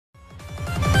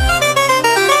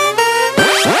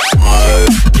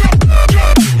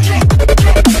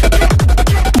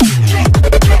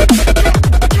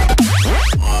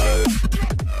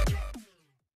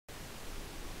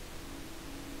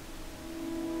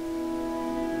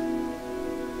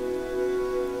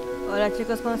Hola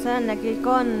chicos, ¿cómo están? Aquí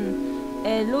con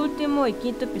el último y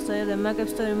quinto episodio de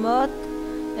Episodio Mod.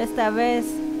 Esta vez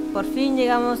por fin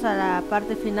llegamos a la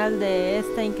parte final de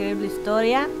esta increíble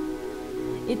historia.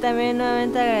 Y también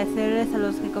nuevamente agradecerles a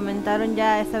los que comentaron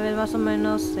ya esta vez más o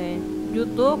menos en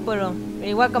YouTube, pero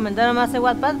igual comentaron más en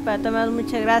Wattpad, pero también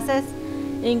muchas gracias.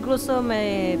 E incluso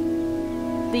me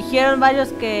dijeron varios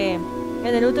que en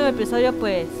el último episodio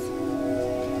pues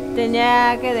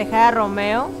tenía que dejar a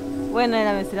Romeo, bueno, en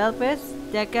la velocidad pues,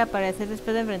 ya que aparecer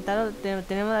después de enfrentarlo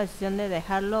tenemos la decisión de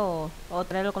dejarlo o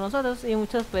traerlo con nosotros. Y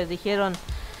muchos pues dijeron,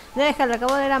 déjalo,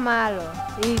 acabo de era malo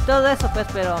y todo eso pues,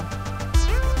 pero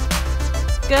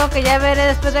creo que ya veré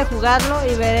después de jugarlo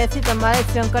y veré si tomar la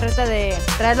decisión correcta de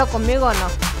traerlo conmigo o no.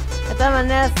 De todas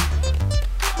maneras,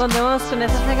 continuamos con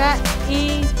esta saga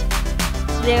y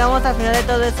llegamos al final de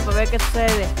todo esto para ver qué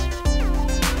sucede.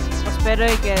 Espero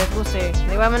y que les guste.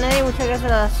 De igual manera, y muchas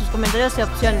gracias a sus comentarios y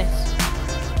opciones.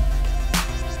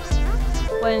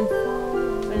 Por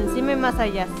encima y más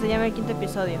allá, se llama el quinto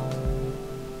episodio.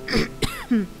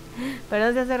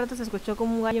 Perdón si hace rato se escuchó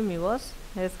como un gallo en mi voz.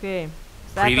 Es que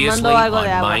estaba tomando algo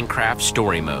de agua. Minecraft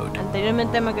Story Mode.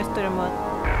 Anteriormente en Minecraft Story Mode.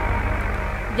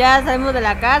 Ya salimos de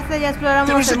la cárcel, ya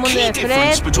exploramos el mundo de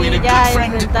Fred y ya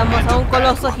enfrentamos a un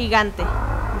coloso gigante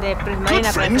de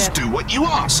prismarina.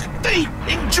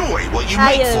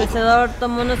 Ay, el vencedor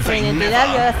tomó nuestra identidad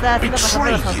y ahora está haciendo pasar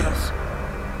por nosotros.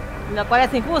 Lo cual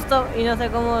es injusto y no sé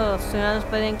cómo los ciudadanos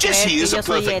pueden creer que yo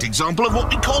soy él.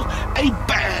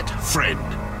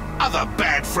 Other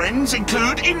bad friends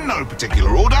include, in no particular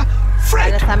order,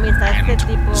 Fred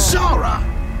and Zara.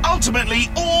 Ultimately,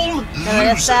 all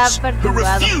losers who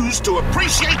refuse to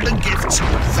appreciate the gifts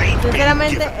they've been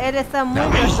given. Él está muy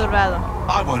perturbado.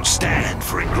 I won't stand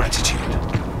for ingratitude,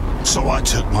 so I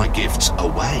took my gifts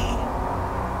away.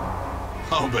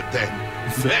 Oh, but then,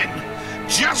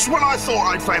 just when I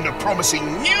thought I'd found a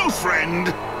promising new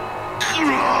friend,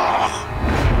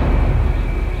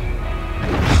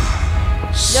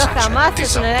 yo jamás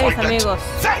traicionaré a mis amigos.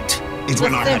 That is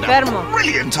when I had a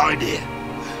brilliant idea.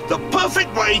 The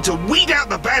perfect way to weed out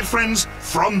the bad friends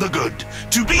from the good.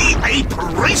 To be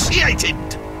appreciated.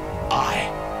 I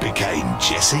became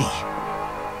Jesse.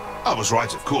 I was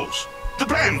right, of course. The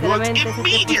plan worked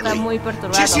immediately.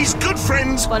 Jesse's good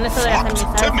friends flocked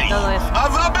to me.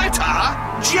 Of a better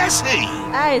Jesse.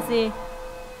 Ay, sí.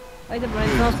 Hoy te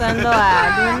estamos esperando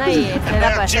a Luna y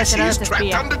será para ser nuestra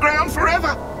espía. Underground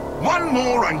forever. One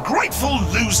more ungrateful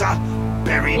loser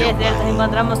buried away. Y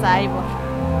encontramos a Ivor.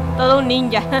 Todo un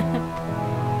ninja.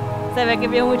 Se ve que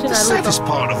vio mucho Naruto. The saddest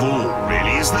part of all,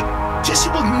 really, is that Jesse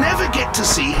will never get to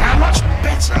see how much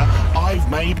better I've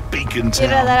made Beacon Town.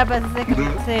 Quiero dar a pesar de que eso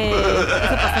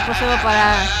pasó por solo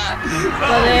para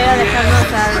poder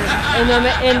alejarnos al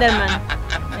enorme Enderman,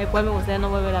 el cual me gustaría no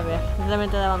volver a ver.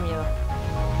 Realmente daba miedo.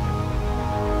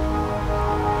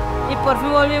 Y por fin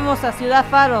volvimos a Ciudad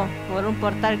Faro por un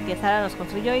portal que Sara nos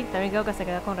construyó y también creo que se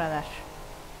quedó con radar.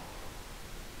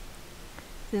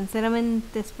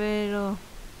 Sinceramente espero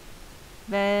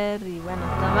ver y bueno,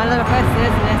 tomar las mejores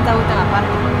decisiones en esta última parte.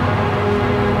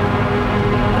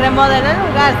 Remodelar el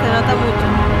lugar se nota mucho.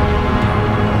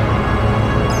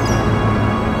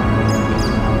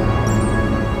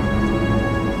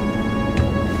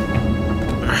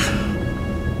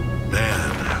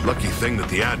 Lucky thing that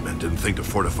the admin didn't think to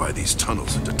fortify these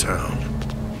tunnels into town.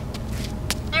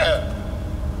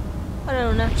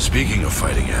 Speaking of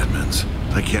fighting admins,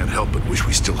 I can't help but wish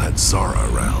we still had Zara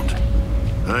around.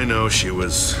 I know she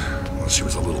was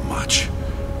a little much,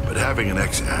 but having an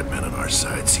ex-admin on our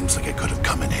side seems like it could have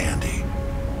come in handy.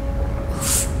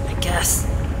 I guess.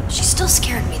 She still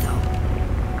scared me though.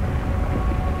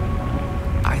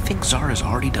 I think Zara's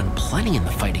already done plenty in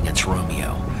the fight against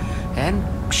Romeo. And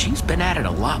she's been at it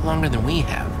a lot longer than we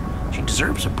have. She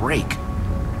deserves a break.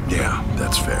 Yeah,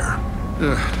 that's fair.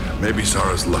 Maybe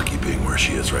Zara's lucky being where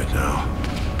she is right now.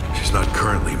 She's not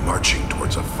currently marching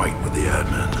towards a fight with the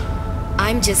admin.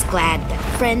 I'm just glad that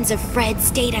friends of Fred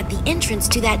stayed at the entrance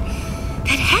to that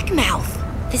heck mouth.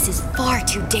 This is far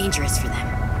too dangerous for them.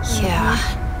 Yeah.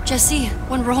 Jesse,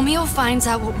 when Romeo finds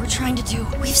out what we're trying to do,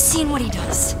 we've seen what he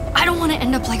does. I don't want to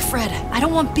end up like Fred. I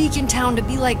don't want Beacon Town to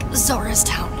be like Zara's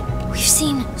town. We've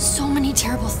seen so many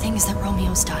terrible things that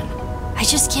Romeo's done. I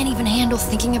just can't even handle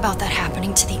thinking about that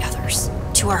happening to the others,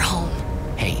 to our home.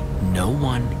 Hey, no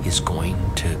one is going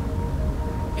to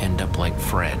end up like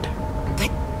Fred.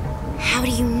 But how do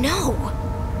you know?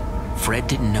 Fred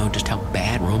didn't know just how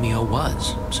bad Romeo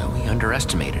was, so he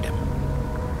underestimated him.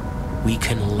 We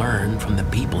can learn from the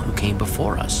people who came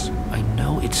before us. I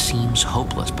know it seems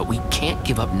hopeless, but we can't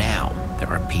give up now. There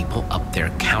are people up there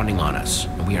counting on us,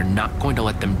 and we are not going to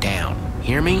let them down.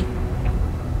 Hear me?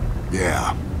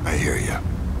 Yeah, I hear you.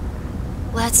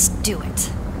 Let's do it.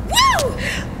 Woo!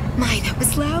 My, that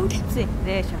was loud. Sí,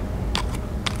 de hecho.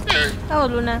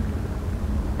 Vamos, Luna.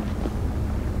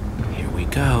 Here we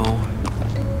go.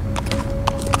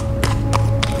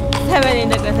 Se ve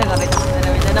lindo con ese gorrito,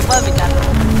 sinceramente. No puedo evitarlo.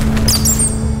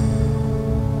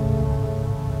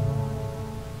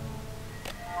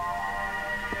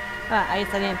 Ah, ahí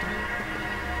está dentro.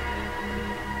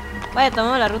 Vaya,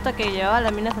 tomamos la ruta que llevaba a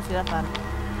las minas a Ciudad Farm.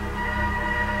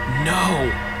 No!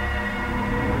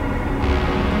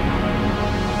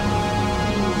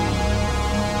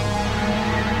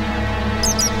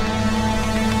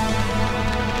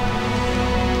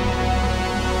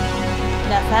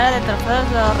 La sala de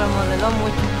trofeos lo remodeló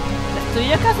mucho.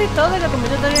 Destruyó casi todo y lo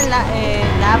convirtió todo en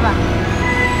lava.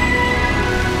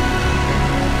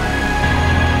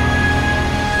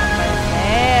 No puede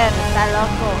ser, está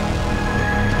loco.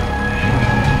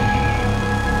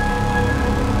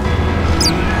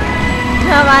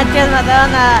 No manches, lo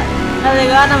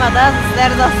obligaron a matar a sus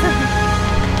cerdos.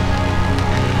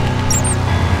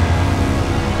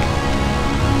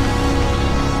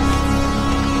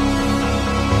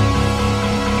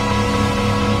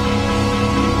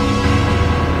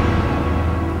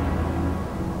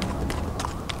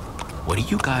 What do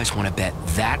you guys want to bet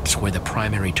that's where the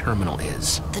primary terminal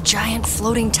is? The giant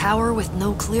floating tower with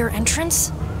no clear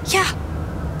entrance? Yeah,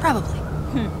 probably.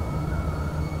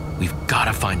 We've got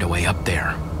to find a way up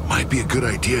there. Might be a good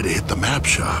idea to hit the map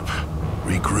shop.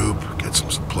 Regroup, get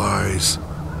some supplies.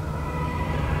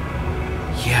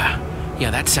 Yeah,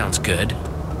 that sounds good.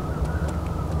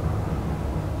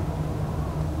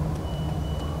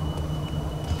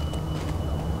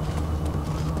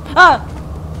 ¡Ah!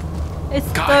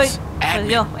 Estoy... Guys, Pues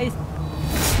yo,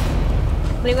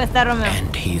 digo, está Romeo.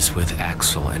 And he's with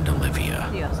Axel and Olivia.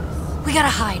 Dioses. We gotta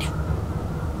hide.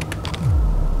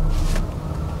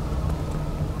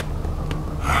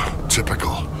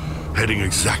 Typical. Heading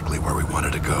exactly where we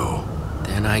wanted to go.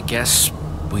 Then I guess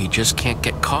we just can't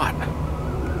get caught.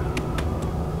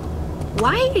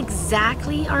 Why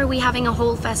exactly are we having a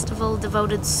whole festival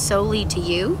devoted solely to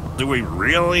you? Do we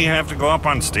really have to go up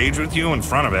on stage with you in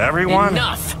front of everyone?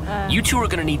 Enough! You two are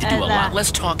gonna need to do a lot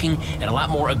less talking and a lot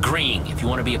more agreeing if you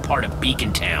want to be a part of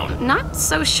Beacon Town. Not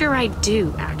so sure I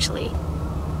do, actually.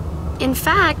 In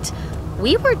fact,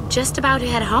 we were just about to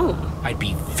head home. I'd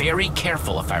be very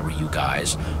careful if I were you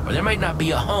guys, or there might not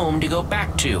be a home to go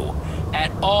back to.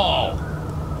 At all.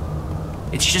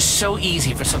 It's just so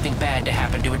easy for something bad to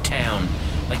happen to a town.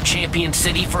 Like Champion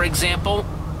City, for example.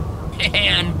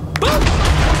 And boom!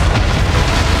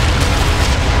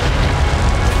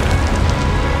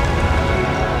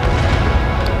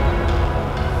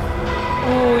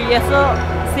 Uy, eso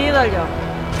sí dolió.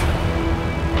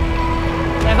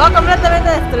 Dejó completamente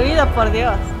destruido, por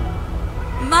Dios.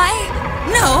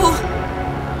 No!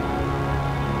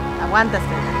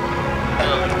 Aguántase.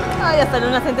 Ay, hasta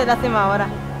Luna siente lástima ahora.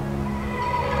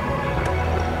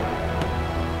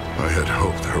 I had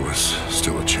hoped there was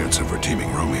still a chance of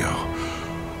redeeming Romeo.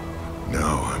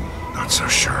 No, I'm not so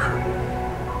sure.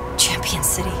 Champion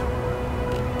City.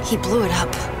 He blew it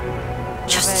up.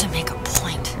 Just to make a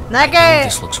point. I know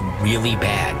this looks really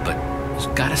bad, but there's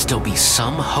gotta still be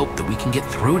some hope that we can get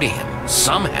through to him.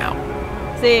 Somehow.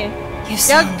 Sí. You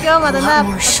sound a lot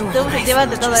more sure than I feel,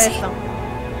 de todo Jesse. esto.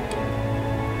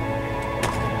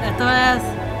 De todas,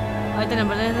 ahorita lo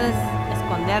importante es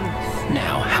escondernos.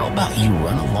 Now, how about you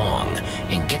run along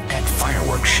and get that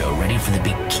fireworks show ready for the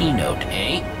big keynote,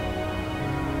 eh?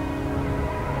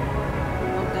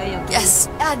 Okay. Yes,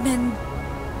 admin.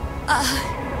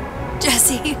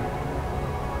 Jesse.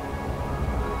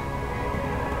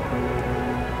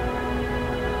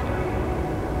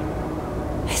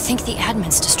 I think the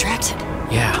admin's distracted.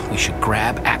 Yeah, we should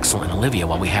grab Axel and Olivia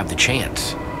while we have the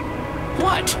chance.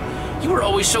 What? You were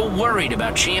always so worried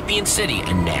about Champion City,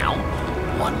 and now,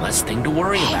 one less thing to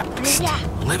worry about. Olivia.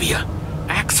 Olivia,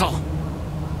 Axel.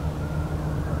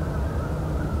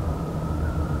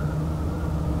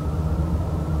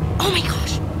 Oh my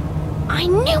gosh. I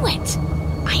knew it.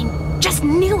 I just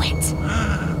knew it.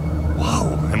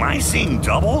 Whoa, am I seeing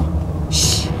double?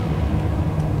 Shh.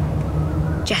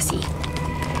 Jesse,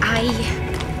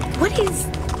 what is...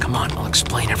 Come on, I'll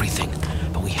explain everything.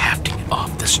 But we have to get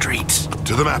off the streets.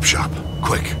 To the map shop,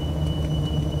 quick.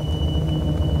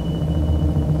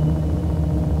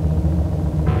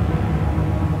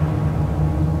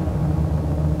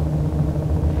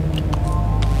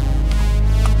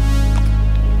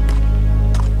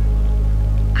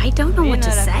 I don't know what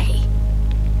to say.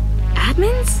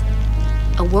 Admins?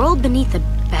 A world beneath the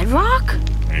bedrock?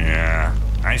 Yeah,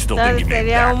 I still still think you made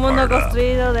sería that un mundo part up.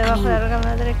 construido debajo de la Roca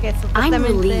Madre que I'm supuestamente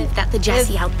relieved that the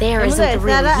Jesse out there el mundo isn't de the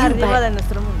real Shara you, arriba de but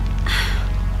nuestro mundo.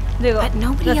 Digo, But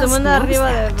nobody nuestro else mundo knows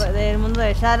arriba that. del mundo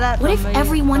de Shara. what if son muy-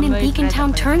 everyone son in muy Beacon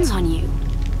Town diferentes. turns on you?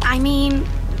 I mean,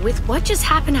 with what just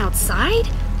happened outside,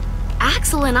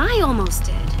 Axel and I almost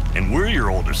did. And we're your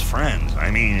oldest friends.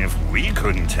 I mean, if we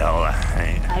couldn't tell,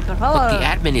 Ay, por Look, favor. the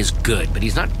admin is good, but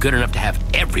he's not good enough to have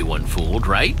everyone fooled,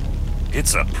 right?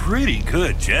 it's a pretty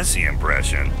good Jesse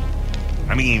impression.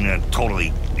 I mean, a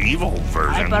totally evil Ay,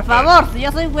 version. por but- favor, si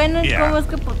yo soy bueno, Yeah. ¿cómo es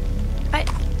que por- But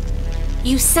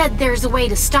you said there's a way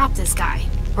to stop this guy,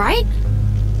 right?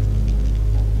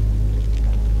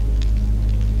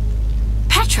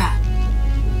 Petra!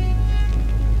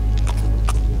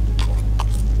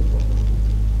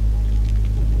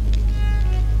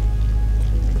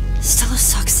 Stella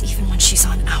sucks even when she's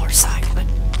on our side, but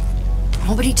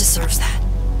nobody deserves that.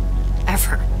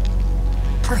 Ever.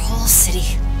 Her whole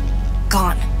city,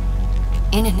 gone.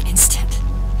 In an instant.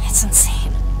 It's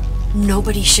insane.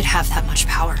 Nobody should have that much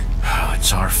power. Oh,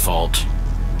 it's our fault.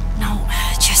 No,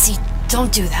 Jesse,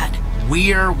 don't do that.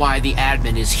 We're why the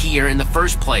admin is here in the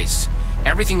first place.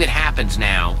 Everything that happens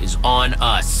now is on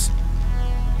us.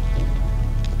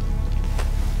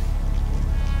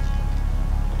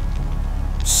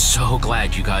 So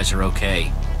glad you guys are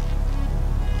okay.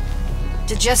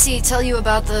 Did Jesse tell you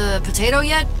about the potato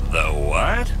yet? The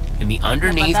what? In the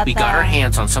underneath, we got our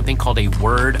hands on something called a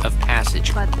word of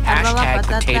passage. Hashtag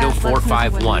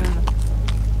potato451.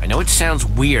 I know it sounds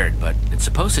weird, but it's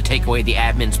supposed to take away the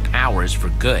admin's powers for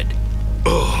good.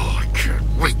 Oh, I can't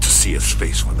wait to see his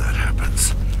face when that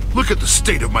happens. Look at the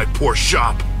state of my poor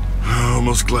shop.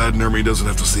 Almost glad Nermy doesn't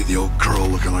have to see the old girl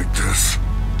looking like this.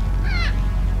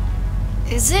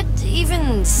 Is it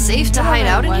even safe to hide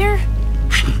out in here?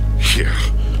 Yeah,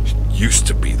 it used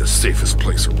to be the safest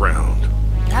place around.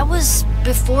 That was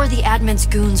before the admin's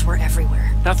goons were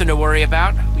everywhere. Nothing to worry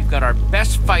about. We've got our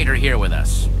best fighter here with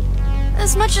us.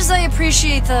 As much as I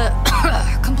appreciate the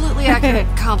completely accurate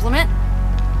compliment,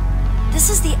 this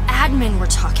is the admin we're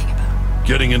talking about.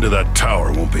 Getting into that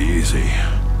tower won't be easy.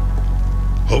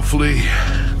 Hopefully,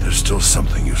 there's still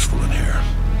something useful in here.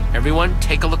 Everyone,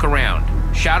 take a look around.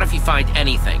 Shout if you find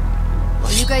anything.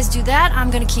 While you guys do that, I'm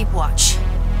gonna keep watch.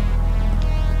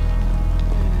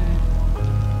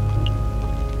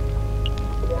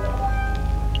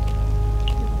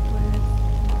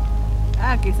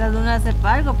 Ah, quizás Luna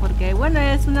sepa algo, porque bueno,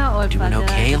 es una Doing olfateada.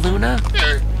 okay, Luna?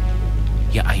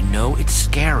 Yeah, I know it's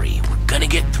scary. We're gonna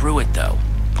get through it, though.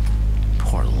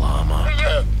 Poor llama.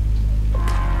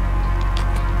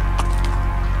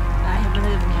 Ay, yo pensé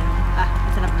que tenía. Ah,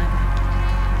 esa es la palanca.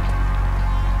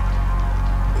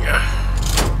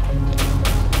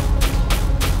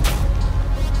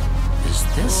 Is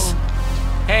this...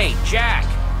 Hey, Jack!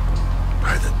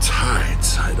 By the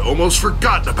tides, I'd almost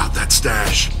forgotten about that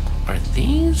stash. Are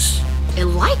these...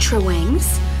 Elytra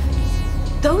wings?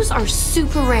 Those are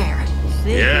super rare.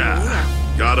 Sí, Yeah,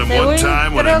 got him seguro. one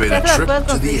time when I Creo made que a esas las trip puedes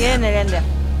to the conseguir en end. el Ender.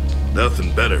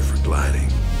 Nothing better for gliding.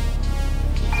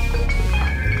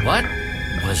 What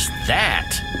was that?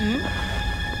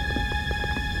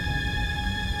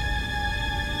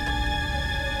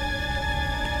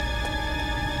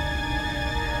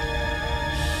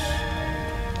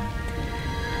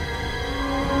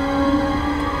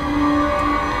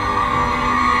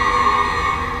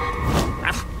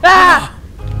 ¡Ah!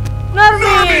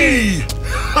 ¡Norby!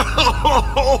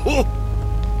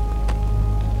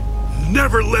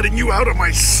 Never letting you out of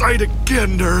my sight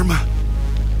again, Nerm.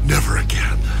 Never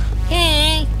again.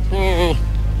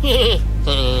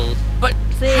 But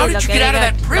Sí, how lo did you que get out of diga,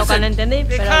 that lo que no prison? entendí,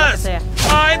 pero lo que sea.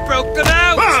 I broke them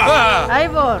out!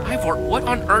 Ivor. Ivor, what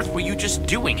on earth were you just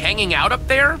doing? Hanging out up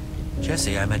there?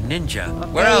 Jesse, I'm a ninja.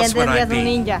 Ok, Where ya else would entendí, I es un be?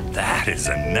 ninja. That is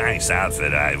a nice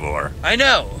outfit, Ivor. I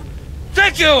know.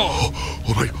 Thank you!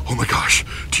 Oh my gosh.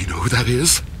 Do you know who that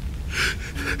is?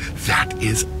 That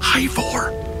is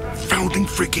Ivor, founding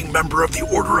freaking member of the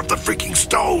Order of the Freaking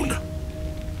Stone.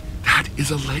 That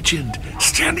is a legend,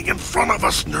 standing in front of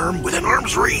us, Nerm, within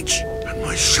arm's reach. And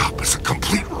my shop is a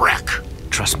complete wreck.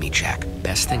 Trust me, Jack.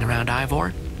 Best thing around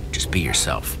Ivor? Just be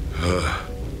yourself.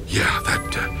 Yeah,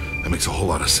 that makes a whole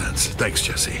lot of sense. Thanks,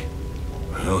 Jesse.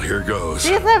 Well, here goes.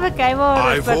 Sí, sabe que Ivor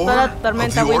despertó Ivor la of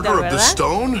tormenta the Winter, Order of the ¿verdad?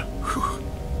 Stone? Whew.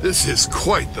 This is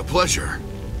quite the pleasure.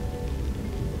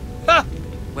 Huh.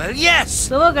 Well, yes.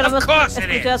 Supongo que no Of hemos course it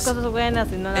escuchado is. cosas buenas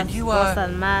y no las And you are- cosas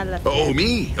malas. Oh,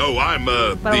 me? Oh, I'm,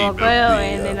 Provocó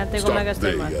en el antiguo Mega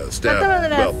Streamer. De staff. todas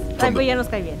maneras, Well, from Ivor ya nos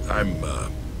cae bien. I'm,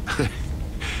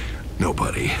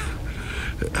 nobody.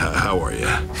 How are you?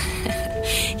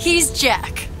 He's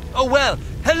Jack. Oh, well,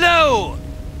 hello.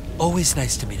 Always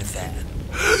nice to meet a fan.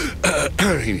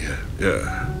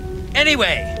 Yeah.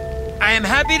 Anyway, I am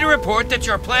happy to report that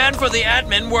your plan for the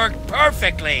admin worked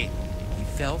perfectly. He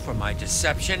fell for my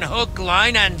deception hook,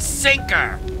 line, and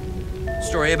sinker.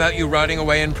 Story about you rotting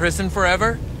away in prison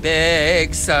forever?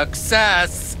 Big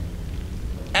success.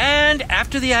 And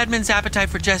after the admin's appetite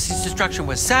for Jesse's destruction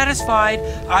was satisfied,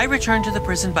 I returned to the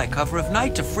prison by cover of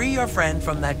night to free your friend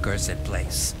from that cursed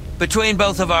place. Between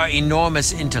both of our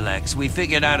enormous intellects, we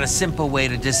figured out a simple way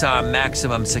to disarm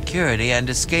maximum security and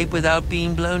escape without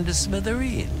being blown to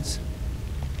smithereens.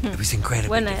 It was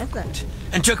incredibly difficult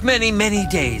and took many, many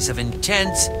days of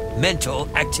intense mental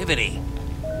activity.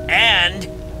 And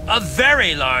a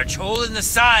very large hole in the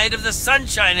side of the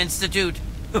Sunshine Institute,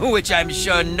 which I'm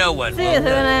sure no one will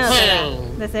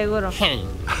know. De seguro.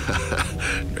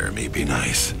 Jeremy, be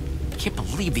nice. I can't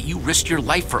believe that you risked your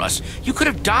life for us. You could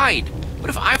have died. What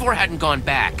if Ivor hadn't gone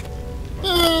back?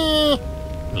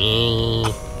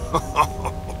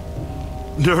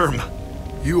 Nurm,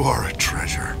 you are a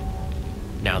treasure.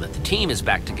 Now that the team is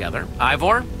back together,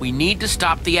 Ivor, we need to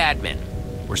stop the admin.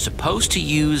 We're supposed to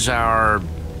use our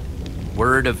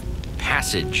word of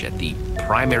passage at the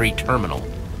primary terminal.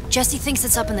 Jesse thinks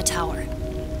it's up in the tower.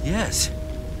 Yes,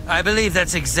 I believe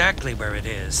that's exactly where it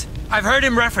is. I've heard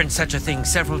him reference such a thing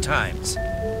several times.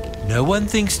 No one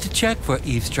thinks to check for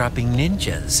eavesdropping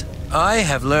ninjas. I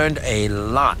have learned a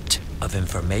lot of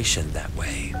information that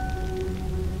way.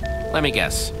 Let me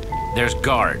guess. There's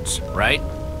guards, right?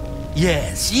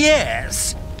 Yes,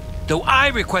 yes. Though I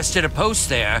requested a post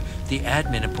there, the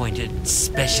admin appointed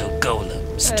special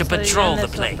golems to patrol the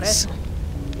place.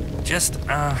 Just,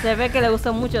 Se ve que le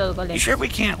gusta mucho los golems. you sure we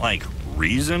can't, like,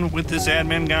 reason with this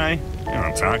admin guy? You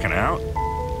know, talking out?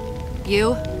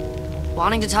 You?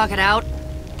 Wanting to talk it out?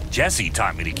 Jesse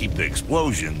taught me to keep the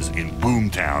explosions in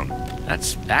Boomtown.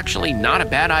 That's actually not a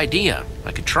bad idea.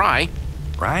 I could try.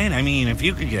 Right? I mean, if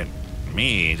you could get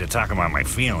me to talk about my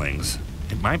feelings,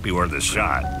 it might be worth a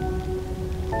shot.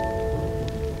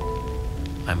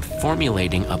 I'm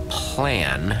formulating a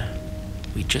plan.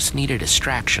 We just need a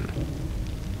distraction.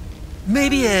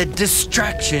 Maybe a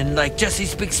distraction like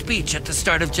Jesse's big speech at the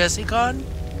start of JesseCon?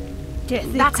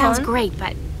 That sounds great,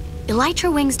 but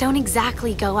elytra wings don't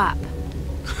exactly go up.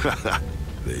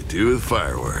 They do with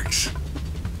fireworks.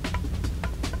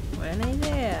 Buena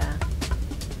idea.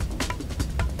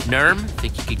 Nurm,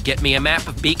 think you could get me a map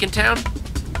of Beacon Town?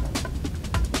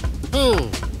 Oh,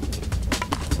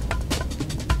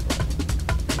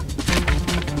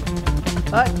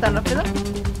 ¿tan rápido?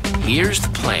 Here's the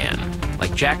plan.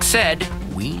 Like Jack said,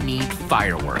 we need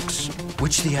fireworks.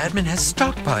 Which the admin has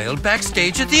stockpiled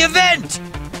backstage at the event!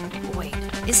 Wait,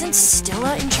 isn't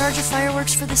Stella in charge of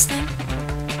fireworks for this thing?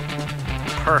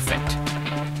 Perfect.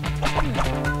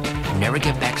 Never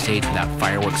get backstage without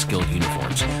Fireworks Guild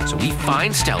uniforms. So we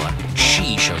find Stella, and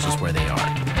she shows us where they are.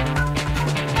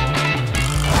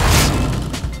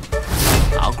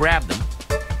 I'll grab them.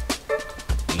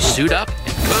 We suit up,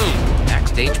 and boom,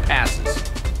 backstage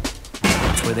passes.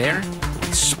 Once we're there, we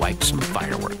swipe some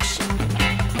fireworks.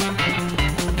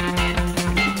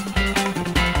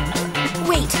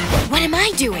 Wait, what am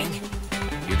I doing?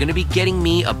 You're gonna be getting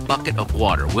me a bucket of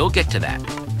water. We'll get to that.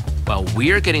 While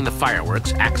we're getting the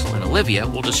fireworks, Axel and Olivia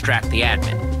will distract the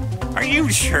admin. Are you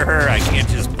sure I can't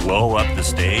just blow up the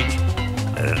stage?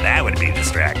 That would be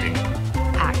distracting.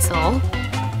 Axel?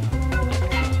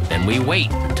 Then we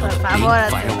wait until the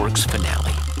big fireworks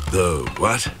finale. The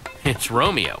what? It's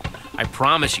Romeo. I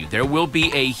promise you, there will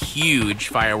be a huge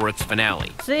fireworks finale.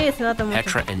 Sí, se nota mucho.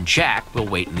 Petra and Jack will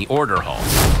wait in the order hall.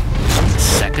 The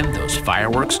second those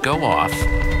fireworks go off,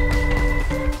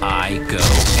 I go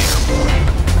airborne.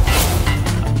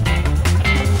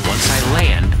 Once I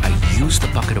land, I use the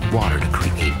bucket of water to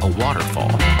create a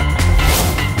waterfall.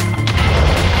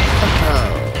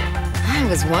 Oh, I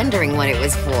was wondering what it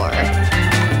was for.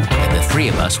 And the three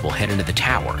of us will head into the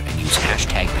tower and use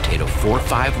hashtag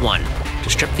potato451 to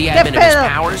strip the admin of his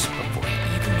powers before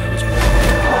he even knows more.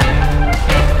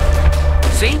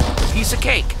 See? Piece of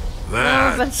cake.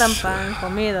 That Pan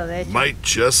comido, de hecho. might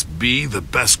just be the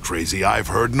best crazy I've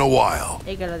heard in a while.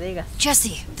 Y que lo digas.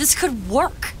 Jesse, this could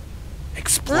work.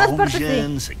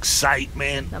 Explosions,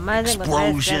 excitement, Nada más de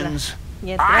encontrar explosions. Stella.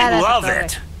 Y entrar a I la love torre.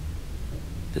 it.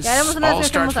 This Ya haremos una vez all que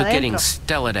starts estemos with getting adentro.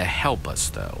 Stella to help us,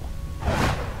 though.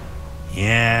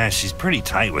 Yeah, she's pretty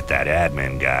tight with that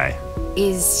admin guy.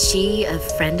 Is she a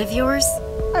friend of yours?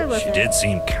 Algo She así. did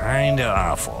seem kinda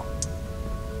awful.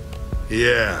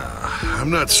 Yeah, I'm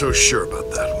not so sure about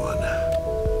that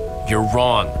one. You're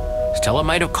wrong. Stella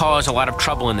might have caused a lot of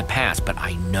trouble in the past, but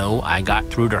I know I got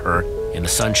through to her in the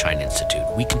Sunshine Institute.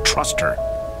 We can trust her.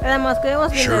 Esperemos,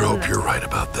 quedemos bien. Sure hope you're right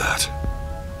about that.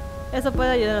 Eso puede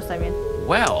ayudarnos también.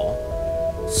 Well,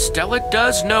 Stella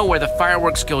does know where the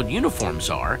Fireworks Guild uniforms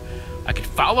are. I could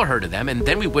follow her to them, and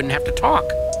then we wouldn't have to talk.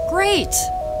 Great!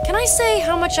 Can I say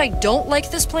how much I don't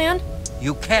like this plan?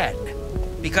 You can,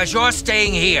 because you're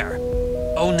staying here.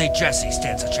 Only Jesse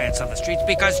stands a chance on the streets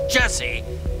because Jesse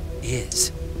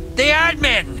is the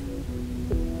admin!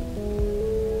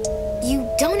 You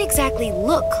don't exactly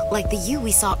look like the you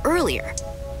we saw earlier.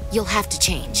 You'll have to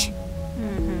change.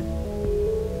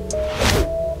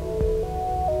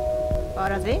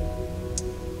 Ahora sí.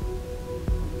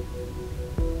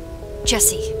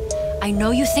 Jesse, I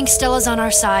know you think Stella's on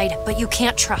our side, but you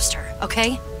can't trust her,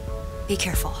 okay? Be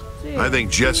careful. Sí. I think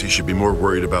Jesse should be more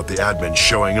worried about the admin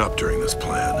showing up during this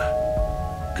plan.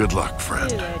 Good luck,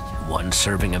 friend. Sí, de hecho. One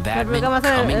serving of El admin problema es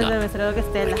el coming up. administrador que I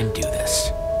Stella. can do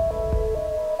this.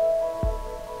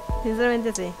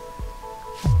 Sinceramente sí.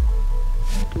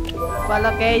 Pues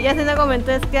lo que ella sí no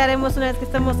comentó es que haremos una vez que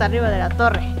estemos arriba de la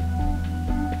torre.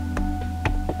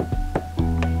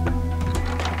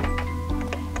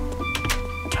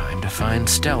 Time to find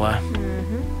Stella.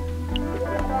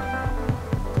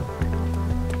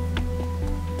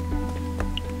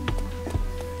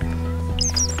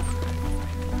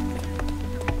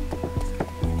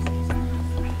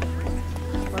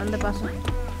 ¿Por dónde paso?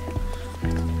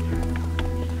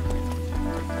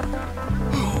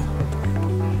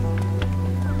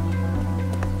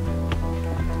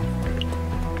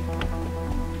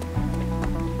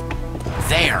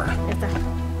 There. Ahí está.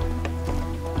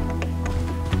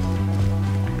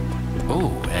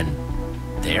 Oh, and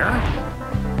there?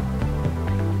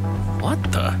 What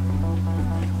the?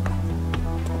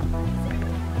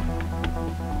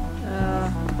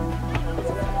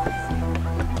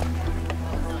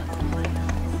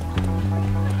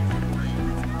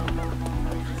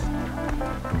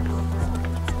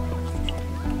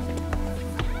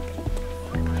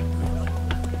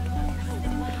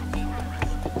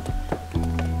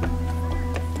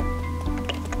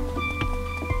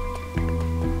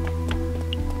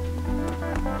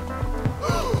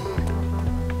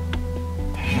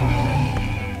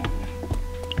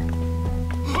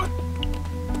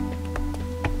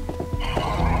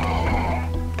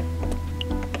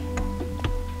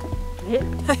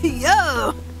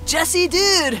 Yo! Jesse,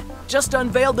 dude! Just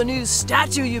unveiled the new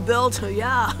statue you built,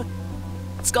 yeah.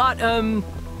 It's got,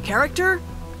 character?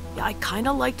 Yeah, I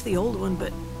kinda liked the old one,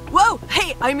 but... Whoa!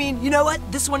 Hey, I mean, you know what?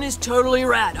 This one is totally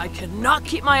rad. I cannot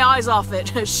keep my eyes off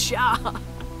it. Sha!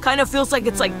 Kinda feels like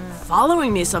it's, like,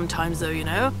 following me sometimes, though, you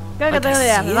know? Creo que Like, tengo I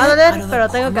idea. see Me va a it doler, out of the pero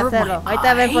tengo que corner of hacerlo. my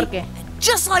Ahorita ven por eye, qué. and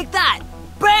just like that!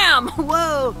 Bam!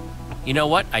 Whoa! You know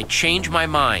what? I changed my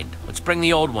mind. Let's bring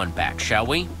the old one back, shall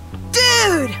we?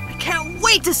 Dude! I can't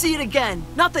wait to see it again!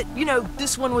 Not that, you know,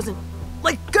 this one wasn't...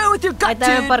 Like, go with your gut, Ahí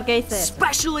también dude! por qué hice eso.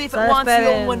 Especially if it Solo wants the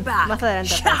esperen old one back. más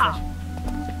adelante Yeah. aparece.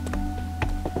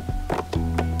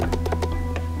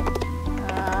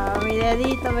 Mi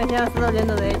dedito me está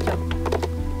doliendo de hecho.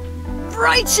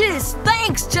 Righteous!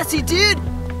 Thanks, Jesse, dude!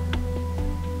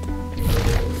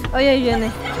 Oye, ahí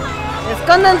viene.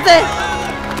 ¡Escóndanse!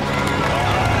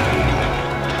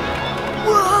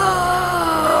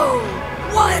 Whoa!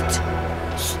 What?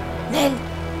 Nel,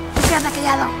 quédate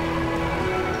callado.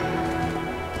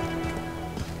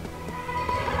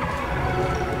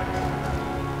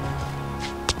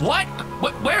 What?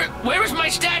 Where is my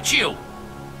statue?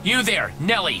 You there,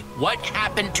 Nelly. What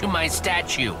happened to my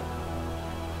statue?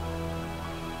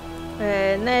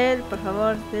 Nel, por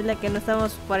favor, dile que no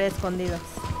estamos por ahí escondidos.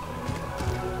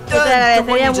 Te The one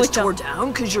agradecería you just mucho. tore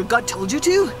down because your gut told you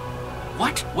to?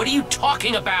 What? What are you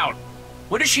talking about?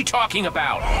 What is she talking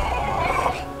about?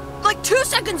 Like 2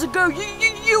 seconds ago,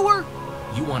 you were...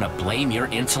 You want to blame your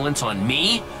insolence on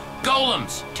me?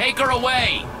 Golems, take her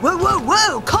away! Whoa, whoa,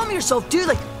 whoa! Calm yourself, dude.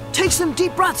 Like, take some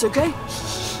deep breaths, okay?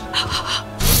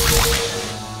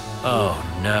 Oh,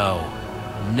 no.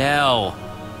 Nell.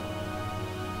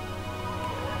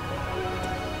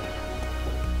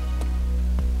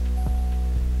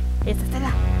 Esta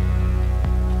Estela.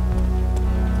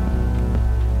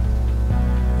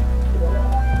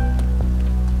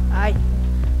 Ay,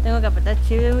 tengo que apretar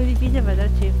shift, es muy difícil apretar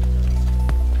shift.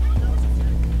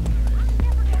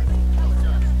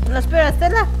 No, espera,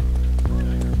 Estela.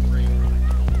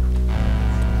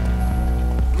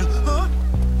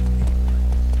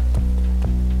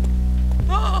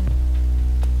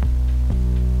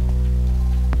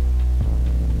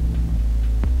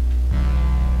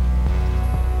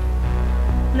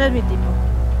 No es mi tipo.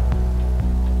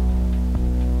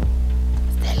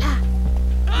 Stella!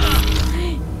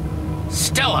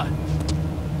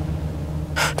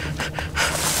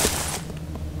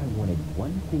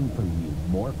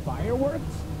 fireworks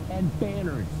and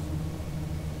banners.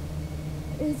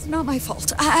 It's not my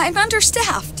fault. I'm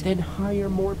understaffed. Then hire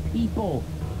more people.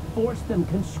 Force them,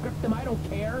 conscript them, I don't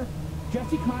care.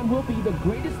 Jesse Klein will be the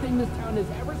greatest thing this town has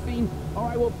ever seen, or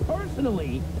I will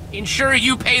personally ensure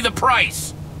you pay the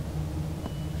price.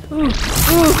 Where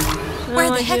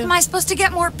the heck am I supposed to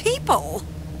get more people?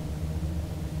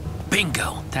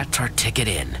 Bingo, that's our ticket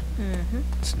in.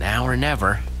 It's now or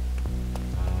never.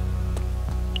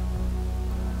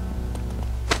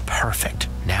 Perfect.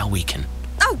 Now we can...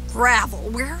 Oh, gravel.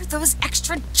 Where are those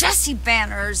extra Jesse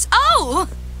banners? Oh!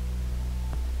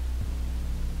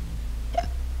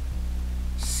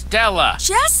 Stella!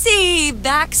 Jesse!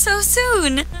 Back so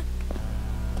soon!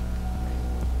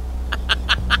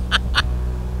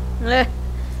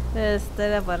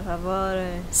 Stella, por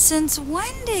favor. Since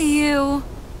when do you...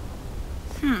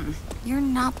 You're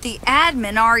not the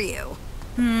admin, are you?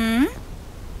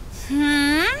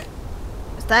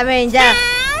 Está bien, ya.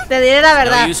 Te diré la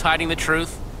verdad. No use hiding the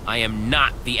truth. I am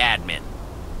not the admin.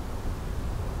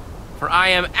 For I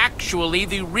am actually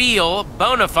the real,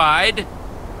 bona fide...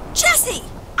 Jesse!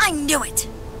 I knew it!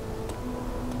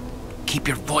 Keep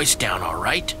your voice down, all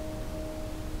right?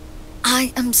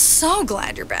 I am so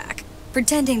glad you're back.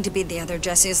 Pretending to be the other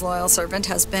Jesse's loyal servant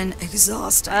has been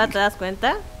exhausting. ¿Ahora te das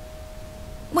cuenta?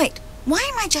 Wait, why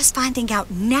am I just finding out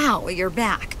now you're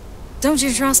back? Don't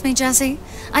you trust me, Jesse?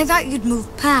 I thought you'd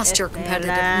move past your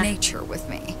competitive nature with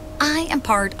me. I am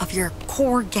part of your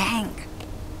core gang.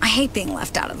 I hate being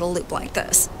left out of the loop like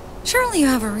this. Surely you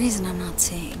have a reason I'm not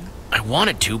seeing. I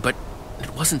wanted to, but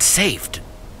it wasn't safe to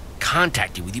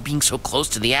contact you with you being so close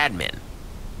to the admin.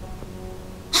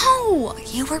 Oh,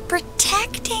 you were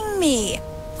protecting me.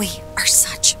 We are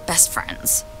such best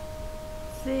friends.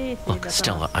 Look,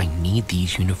 Stella, I need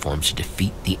these uniforms to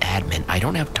defeat the admin. I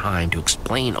don't have time to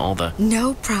explain all the...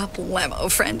 No problemo,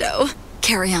 friendo.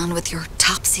 Carry on with your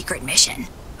top secret mission.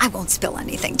 I won't spill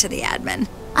anything to the admin.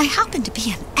 I happen to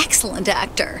be an excellent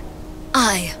actor.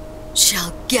 I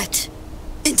shall get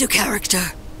into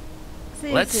character.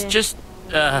 Let's just,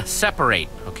 separate,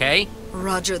 okay?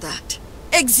 Roger that.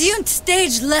 Exeunt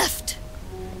stage left.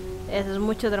 Eso es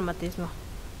mucho dramatismo.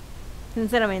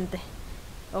 Sinceramente.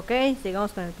 Ok,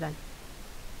 sigamos con el plan.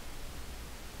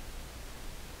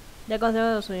 Ya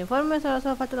conseguimos los uniformes, ahora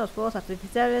solo faltan los fuegos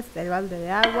artificiales, el balde de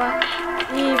agua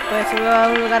y pues subió a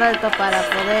un lugar alto para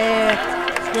poder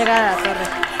llegar a la torre.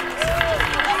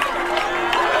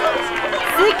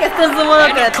 Sí que esto es un modo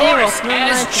creativo.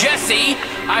 As Jesse,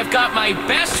 I've got my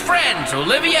best friends,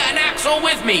 Olivia and Axel,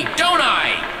 with me, don't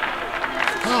I?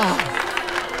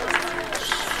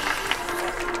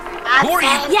 Who are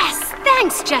you? Yes,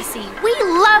 thanks, Jesse. We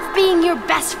love being your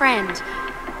best friend.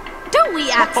 Don't we,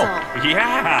 Axel? Oh,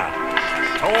 yeah,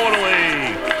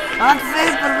 totally.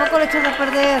 Entonces, por poco lo echas a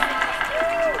perder.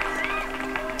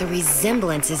 The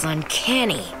resemblance is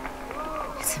uncanny.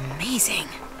 It's amazing.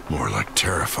 More like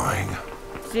terrifying.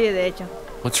 Sí, de hecho.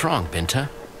 What's wrong, Binta?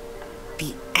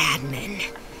 The admin.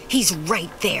 He's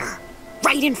right there.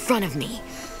 Right in front of me.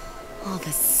 All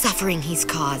the suffering he's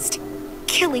caused.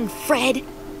 Killing Fred.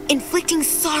 Inflicting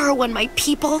sorrow on my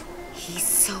people. He's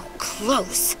so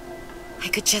close. I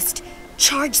could just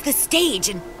charge the stage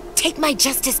and take my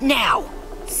justice now.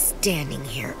 Standing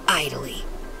here idly.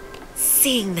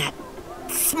 Seeing that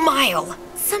smile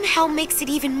somehow makes it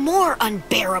even more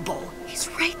unbearable. He's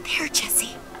right there,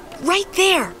 Jesse. Right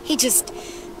there. He just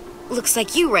looks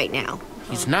like you right now.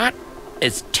 He's not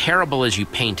as terrible as you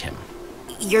paint him.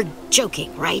 You're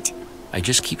joking, right? I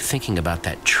just keep thinking about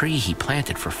that tree he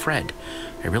planted for Fred.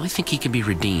 I really think he can be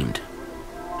redeemed.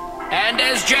 And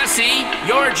as Jesse,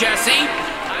 you're Jesse,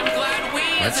 I'm glad we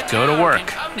Let's go to work.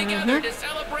 Come together to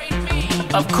celebrate me.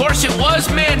 Of course it was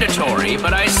mandatory,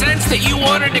 but I sensed that you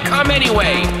wanted to come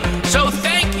anyway. So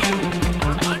thank you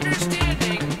for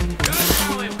understanding just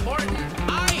how important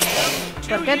I am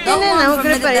to you. No one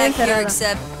permitted back here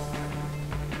except...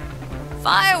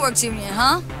 Fireworks, you mean,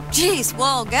 huh? Jeez,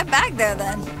 well, get back there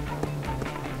then.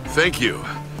 Thank you.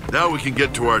 Now we can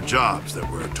get to our jobs that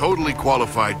we're totally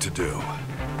qualified to do.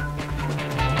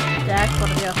 Jack, por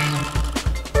Dios.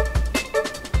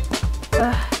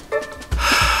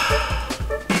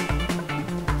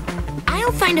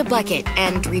 I'll find a bucket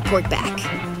and report back.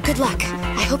 Good luck.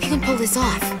 I hope you can pull this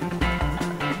off.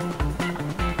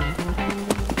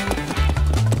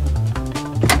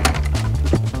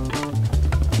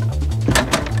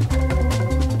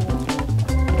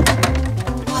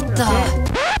 What the?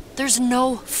 There's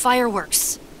no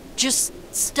fireworks. Just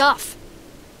stuff.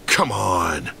 Come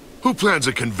on. Who plans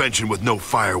a convention with no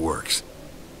fireworks?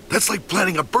 That's like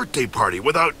planning a birthday party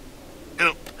without, you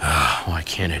know... Why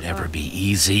can't it ever be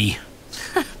easy?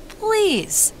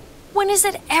 Please. When has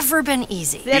it ever been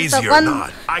easy? Easy or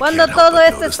not, I can't help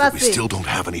but notice that we still don't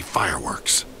have any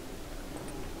fireworks.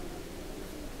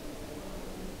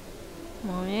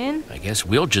 Muy bien. I guess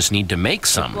we'll just need to make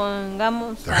some.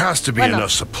 There has to be enough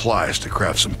supplies to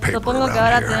craft some paper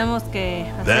around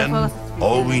here. Then,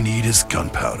 all we need is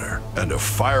gunpowder and a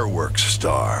fireworks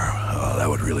star. Oh, that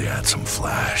would really add some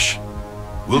flash.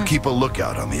 We'll keep a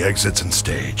lookout on the exits and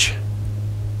stage.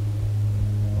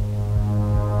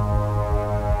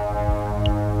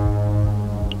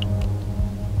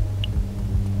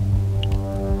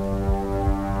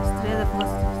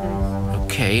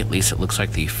 Okay, at least it looks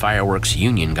like the fireworks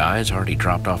union guys already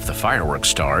dropped off the fireworks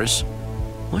stars.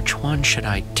 Which one should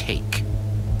I take?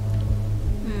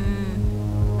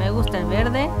 Me gusta el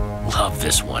verde. Love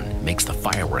this one. It makes the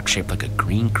fireworks shaped like a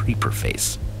green creeper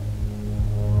face.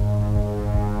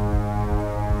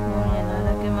 Muy bien,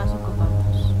 ahora qué más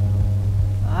ocupamos.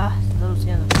 Ah, se está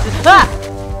luciendo. ¡Ah!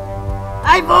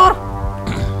 ¡Ivor!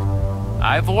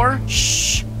 Ivor?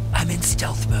 Shh! I'm in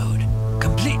stealth mode.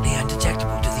 Completely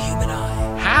undetectable to the human eye.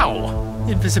 How?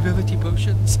 Invisibility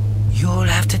potions. You'll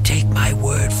have to take my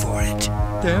word for it.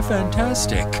 They're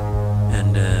fantastic.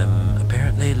 And,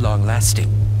 apparently long-lasting.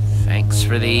 Thanks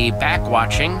for the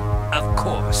back-watching. Of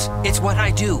course. It's what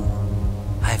I do.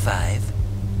 High five.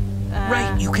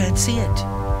 Right, you can't see it.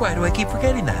 Why do I keep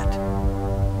forgetting that?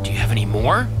 Do you have any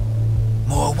more?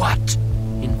 More what?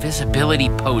 Invisibility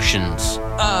potions.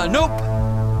 Nope.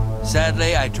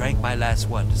 Sadly, I drank my last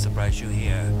one to surprise you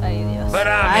here. Ay, Dios. But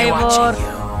I'll be watching you.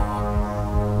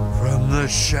 From the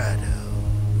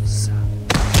shadows.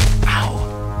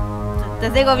 Ow. Te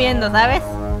sigo viendo, ¿sabes?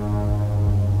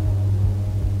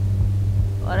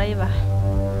 Por ahí va.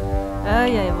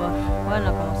 Ay, Ivor.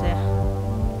 Bueno, como sea.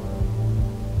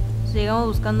 Sigamos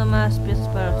buscando más piezas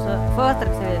para los fuegos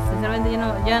artificiales. Sinceramente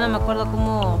ya no me acuerdo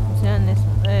cómo funcionan eso.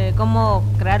 Cómo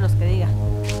crearlos, que diga.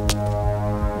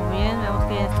 Muy bien, veamos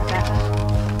que hay en esta caja.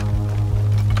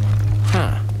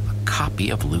 Huh. A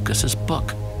copy of Lucas's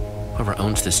book. Whoever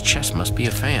owns this chest must be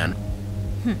a fan.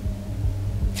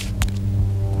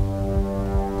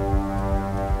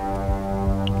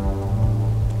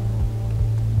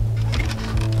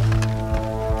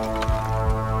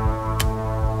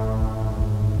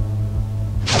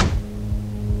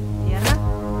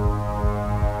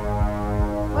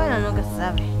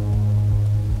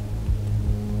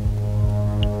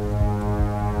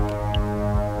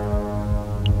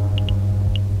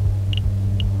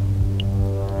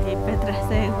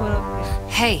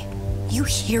 Hey, you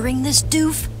hearing this,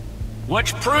 doof?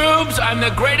 Which proves I'm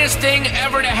the greatest thing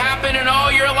ever to happen in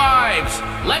all your lives.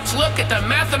 Let's look at the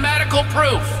mathematical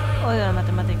proof. Odio las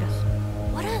matemáticas.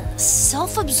 What a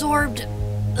self-absorbed...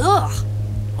 Ugh.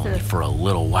 Only for a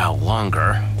little while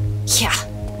longer. Yeah,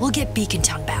 we'll get Beacon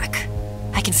Town back.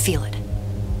 I can feel it.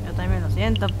 Yo también lo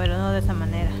siento, pero no de esa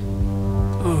manera.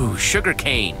 Ooh,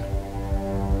 sugarcane.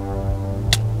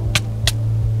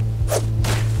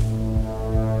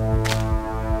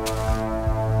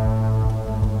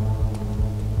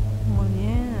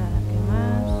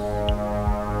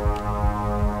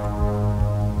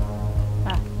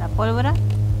 Pólvora.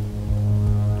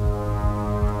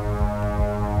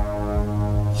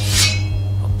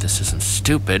 Hope this isn't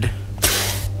stupid.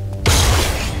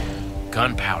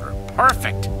 Gunpowder.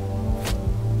 Perfect.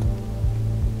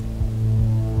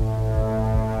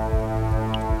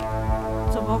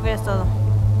 Supongo que es todo.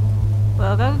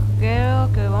 Pero acá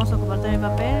creo que vamos a ocupar también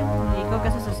papel y creo que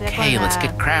eso se hacía con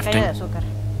la caña de azúcar.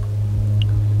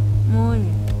 Muy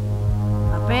bien.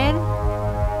 Papel,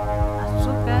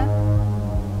 azúcar,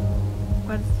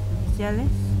 partes artificiales.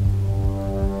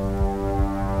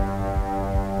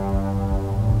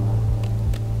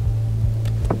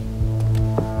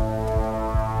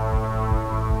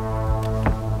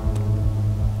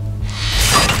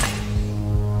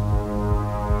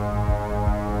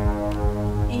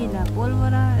 Y la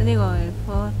pólvora, digo, el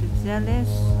fuego artificiales.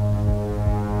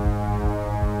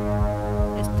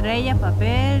 Estrella,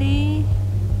 papel y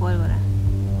pólvora.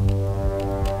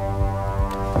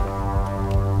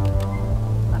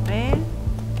 Papel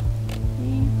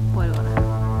y pólvora.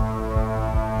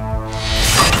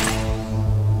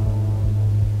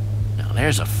 Now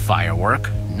there's a firework.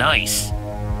 Nice.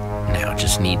 Now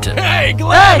just need to... Hey,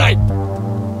 Glenn! Hey!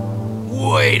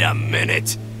 Wait a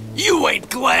minute. You ain't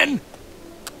Glenn.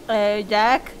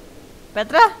 Jack.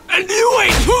 Petra. And you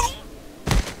ain't...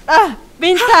 Ah,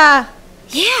 Pinta.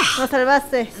 Yeah. Nos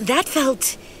salvaste. That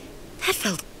felt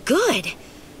good.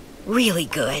 Really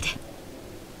good.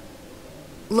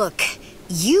 Look,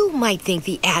 you might think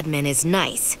the admin is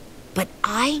nice, but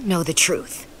I know the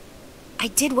truth. I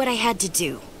did what I had to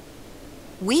do.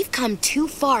 We've come too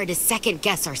far to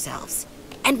second-guess ourselves.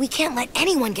 And we can't let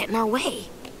anyone get in our way.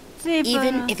 Sí,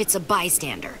 even if it's a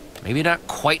bystander. Maybe not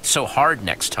quite so hard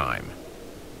next time.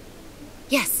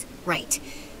 Yes, right.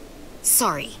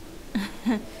 Sorry.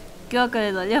 Creo que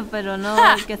le dolió, pero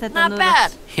no que se Not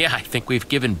bad. Yeah, I think we've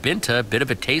given Binta a bit of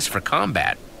a taste for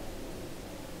combat.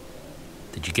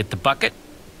 Did you get the bucket?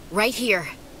 Right here.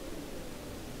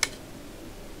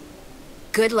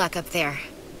 Good luck up there.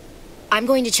 I'm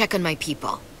going to check on my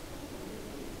people.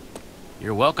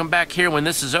 You're welcome back here when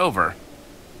this is over.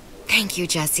 Thank you,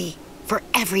 Jesse, for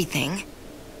everything.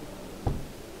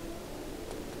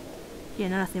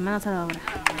 Bien, ahora sí, manos a la obra.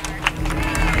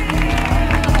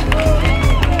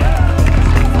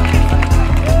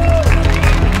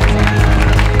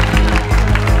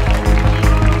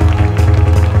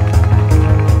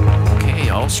 Okay,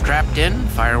 all strapped in,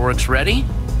 fireworks ready.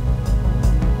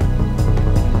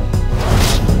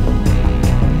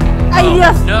 ¡Ay,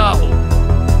 Dios! No!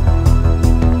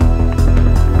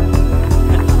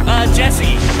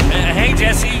 Jesse. Hey,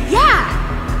 Jesse.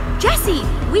 Yeah! Jesse,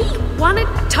 we want to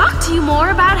talk to you more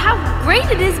about how great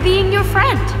it is being your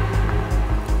friend.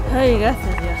 Ay,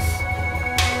 gracias, Dios.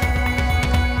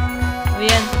 Muy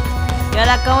bien. Y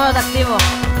ahora, ¿cómo los activo?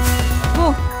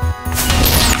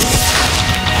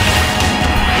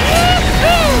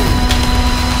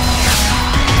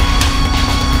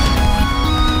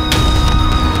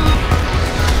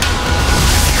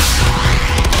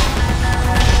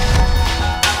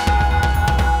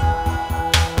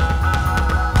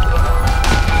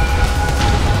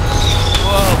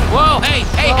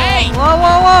 Whoa,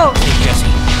 whoa, whoa! Hey, Jesse,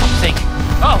 think.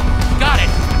 Oh, got it!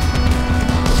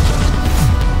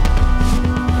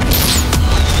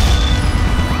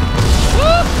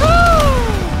 Woohoo!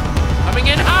 Coming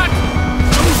in hot!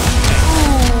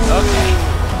 Okay,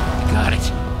 got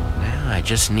it. Now I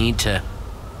just need to...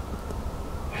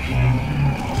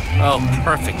 Oh,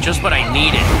 perfect, just what I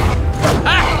needed.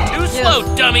 Ah, too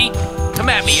slow, dummy! Come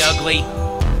at me, ugly.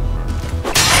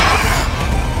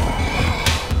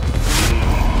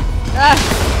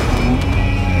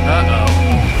 Uh-oh.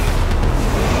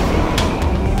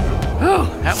 Whew,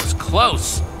 that was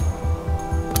close.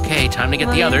 Okay, time to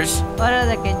get the others. Hora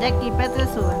de que Jackie y Petra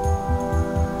suban.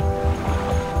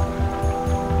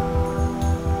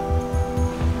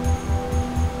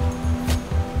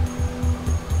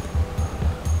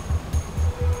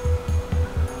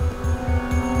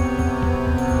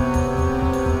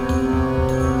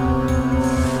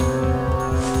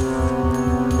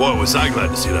 Boy, was I glad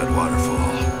to see that waterfall.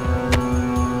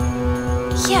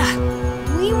 Yeah,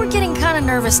 we were getting kind of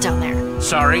nervous down there.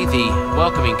 Sorry, the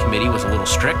welcoming committee was a little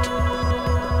strict.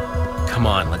 Come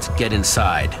on, let's get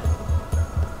inside.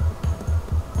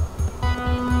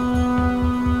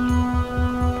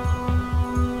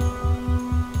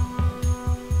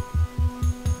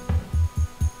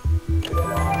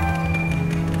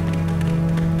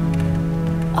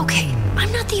 Okay,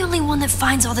 I'm not the only one that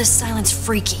finds all this silence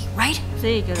freaky, right?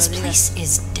 Sí, que This lo digas. place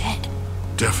is dead.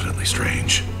 Definitely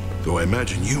strange. Though I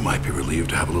imagine you might be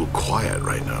relieved to have a little quiet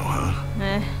right now, huh?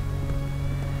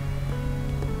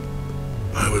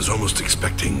 I was almost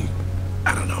expecting,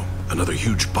 I don't know, another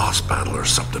huge boss battle or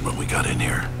something when we got in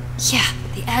here. Yeah,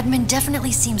 the admin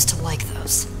definitely seems to like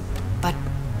those. But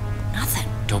nothing.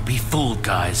 Don't be fooled,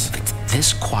 guys. If it's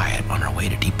this quiet on our way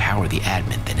to depower the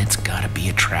admin, then it's gotta be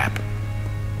a trap.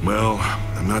 Well,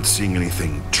 I'm not seeing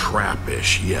anything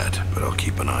trap-ish yet, but I'll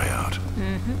keep an eye out.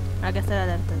 Hay que estar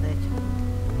alerta, de hecho.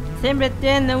 Siempre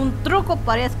tiene un truco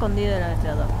para ir escondido el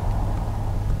administrador.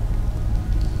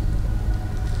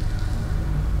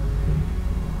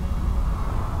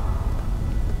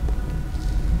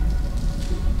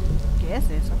 ¿Qué es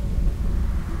eso?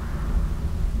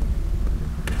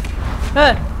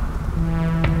 ¡Eh!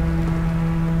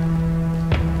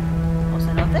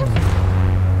 ¿Ocelotes?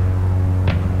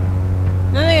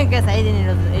 No digan que es ahí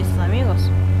ni sus amigos.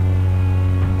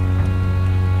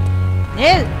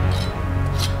 ¡Él!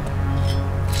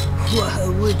 Why,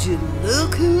 would you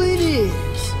look who it is?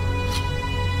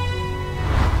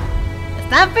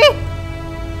 ¡Stampy!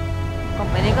 Con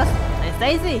pericos,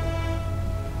 Stacy.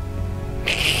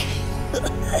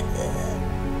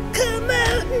 Come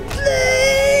out and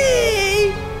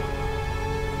play!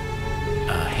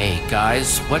 Hey,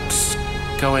 guys, what's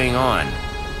going on?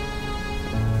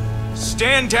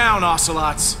 Stand down,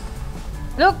 Ocelots.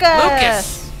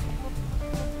 Lucas!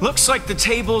 Looks like the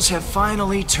tables have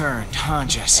finally turned, huh,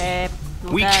 Jesse?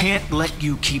 We can't let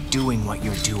you keep doing what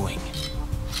you're doing.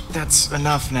 That's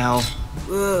enough now.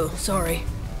 Whoa, sorry.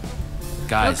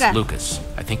 Guys, Lucas,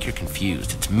 I think you're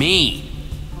confused. It's me!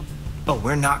 Oh,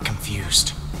 we're not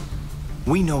confused.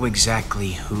 We know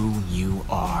exactly who you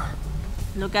are.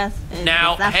 Lucas.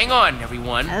 Now, hang on,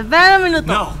 everyone. Espera un minuto.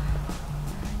 No.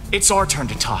 It's our turn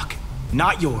to talk.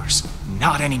 Not yours.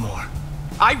 Not anymore.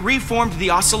 I reformed the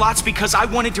Ocelots because I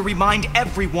wanted to remind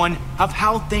everyone of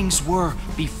how things were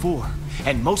before.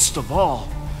 And most of all,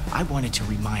 I wanted to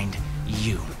remind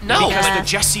you. No. Because the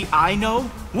Jesse I know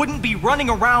wouldn't be running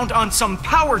around on some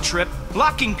power trip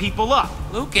locking people up.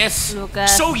 Lucas.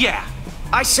 So yeah,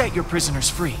 I set your prisoners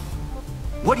free.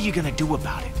 What are you gonna do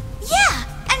about it? Yeah,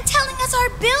 and telling us our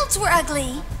builds were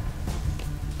ugly.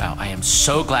 Well, I am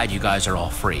so glad you guys are all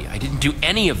free. I didn't do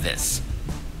any of this.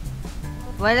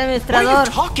 What are you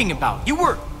talking about? You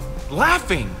were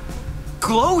laughing,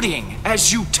 gloating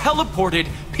as you teleported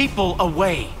people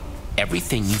away.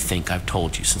 Everything you think I've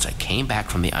told you since I came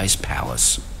back from the Ice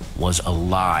Palace was a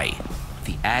lie.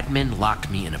 The admin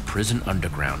locked me in a prison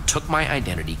underground, took my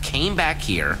identity, came back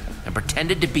here, and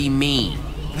pretended to be me.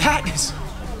 That is...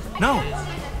 No.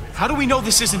 How do we know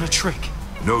this isn't a trick?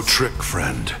 No trick,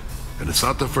 friend. And it's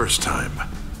not the first time.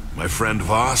 My friend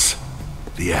Voss,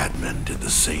 the admin, did the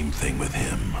same thing with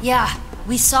him. Yeah,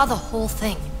 we saw the whole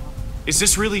thing. Is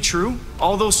this really true?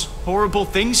 All those horrible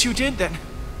things you did that...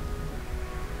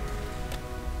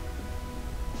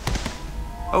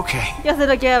 Okay. Ya se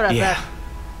lo quiere abrazar. Yeah.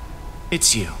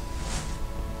 It's you.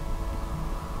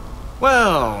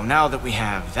 Well, now that we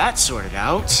have that sorted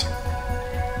out,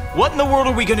 what in the world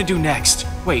are we gonna do next?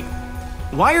 Wait,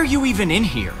 why are you even in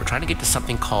here? We're trying to get to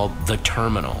something called the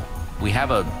terminal. We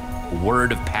have a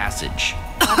word of passage.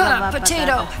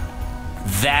 Potato.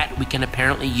 That we can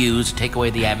apparently use to take away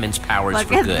the admin's powers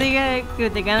for good.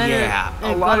 Yeah,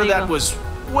 a lot of that was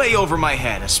way over my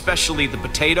head, especially the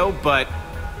potato, but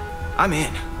I'm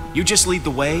in. You just lead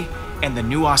the way, and the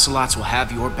new Ocelots will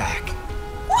have your back.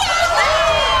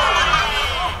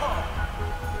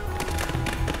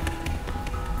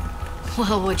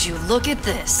 Well, would you look at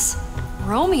this?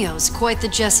 Romeo's quite the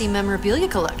Jesse memorabilia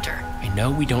collector. I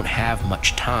know we don't have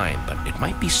much time, but it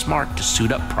might be smart to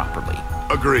suit up properly.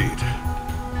 Agreed.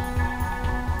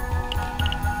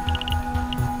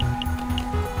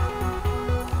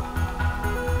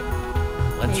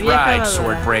 Let's ride,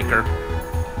 Swordbreaker.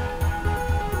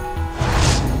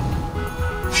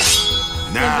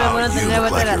 Now you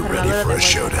look like you're ready for a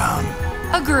showdown.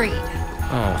 Agreed.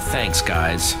 Oh, thanks,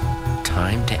 guys.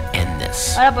 Time to end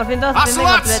this. Ahora por fin todos se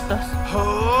sienten completos.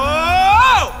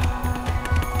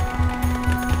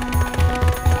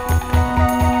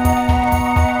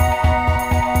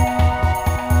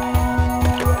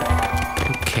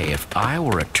 Okay, if I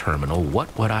were a terminal,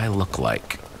 what would I look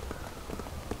like?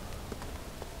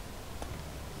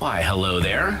 Why, hello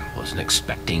there. Wasn't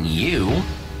expecting you.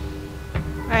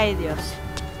 Ay, Dios.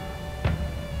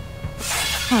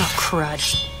 Oh,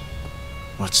 crud.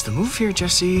 What's the move here,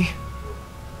 Jesse?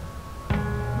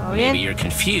 Maybe you're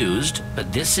confused,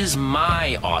 but this is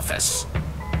my office.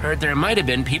 Heard there might have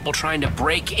been people trying to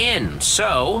break in,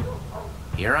 so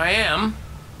here I am.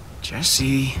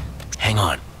 Jesse. Hang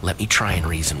on, let me try and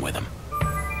reason with him.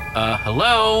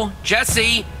 Hello,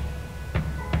 Jesse?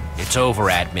 It's over,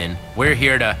 admin. We're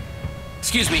here to...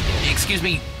 Excuse me,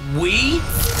 we?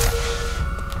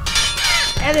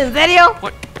 ¿En serio?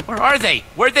 What? Where are they?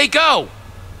 Where'd they go?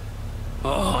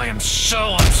 Oh, I am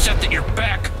so upset that you're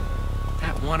back.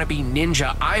 That wannabe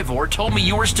ninja Ivor told me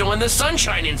you were still in the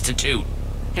Sunshine Institute.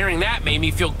 Hearing that made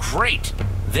me feel great.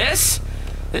 This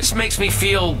makes me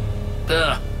feel,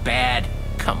 bad.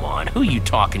 Come on, who you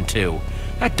talking to?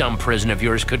 That dumb prison of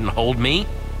yours couldn't hold me.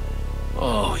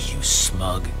 Oh, you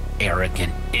smug,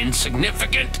 arrogant,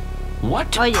 insignificant.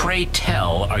 What, pray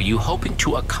tell, are you hoping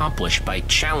to accomplish by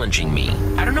challenging me?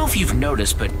 I don't know if you've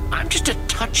noticed, but I'm just a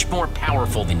touch more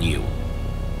powerful than you.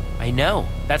 I know.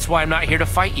 That's why I'm not here to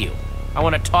fight you. I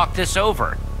want to talk this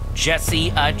over.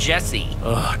 Jesse.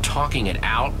 Ugh, talking it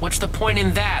out? What's the point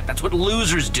in that? That's what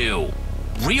losers do.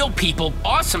 Real people,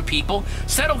 awesome people,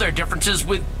 settle their differences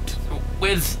with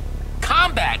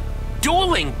combat,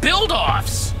 dueling,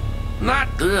 build-offs. Not,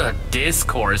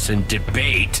 discourse and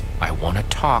debate. I want to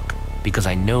talk because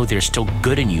I know there's still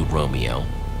good in you, Romeo.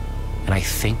 And I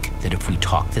think that if we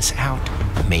talk this out,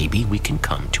 maybe we can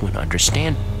come to an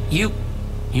understanding. You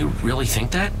really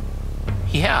think that?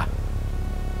 Yeah.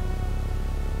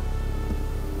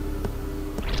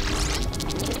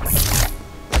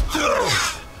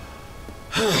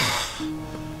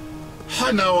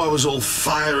 I know I was all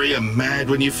fiery and mad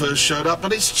when you first showed up,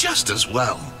 but it's just as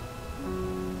well.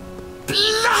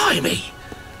 Blimey!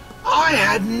 I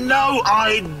had no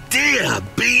idea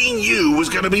being you was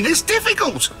going to be this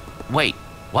difficult. Wait,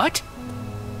 what?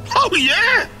 Oh,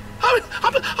 yeah!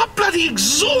 I'm bloody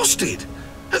exhausted.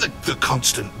 The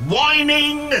constant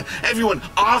whining, everyone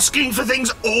asking for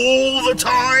things all the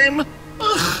time.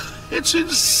 Ugh, it's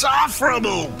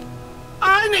insufferable.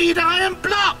 I need iron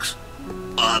blocks.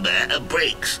 I'm out of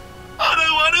bricks. I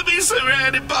don't want to be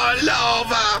surrounded by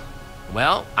lava.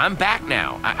 Well, I'm back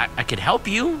now. I could help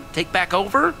you take back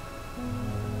over.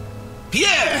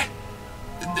 Yeah.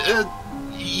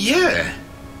 Yeah.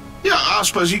 Yeah, I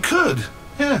suppose you could.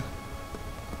 Yeah.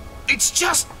 It's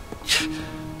just...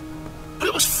 But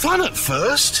it was fun at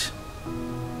first.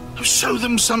 I'd show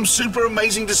them some super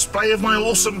amazing display of my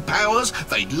awesome powers.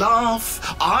 They'd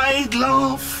laugh. I'd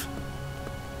laugh.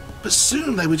 But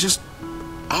soon they were just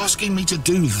asking me to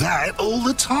do that all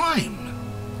the time.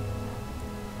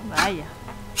 Vaya.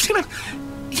 You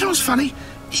know what's funny?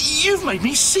 You've made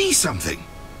me see something.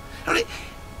 I mean,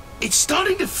 it's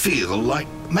starting to feel like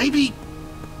maybe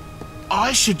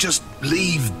I should just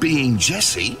leave being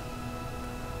Jesse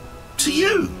to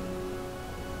you.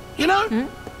 You know?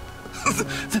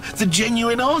 the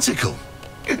genuine article.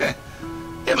 Yeah,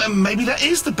 but maybe that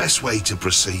is the best way to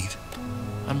proceed.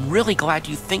 I'm really glad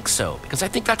you think so, because I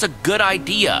think that's a good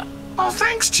idea. Oh,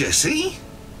 thanks, Jesse.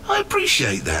 I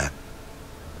appreciate that.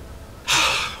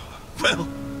 Well,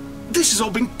 this has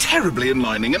all been terribly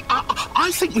enlightening, and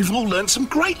I think we've all learned some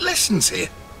great lessons here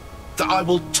that I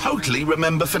will totally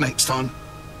remember for next time.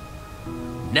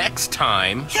 Next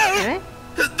time? Yeah.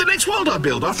 The next world I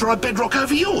build after I bedrock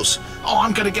over yours. Oh,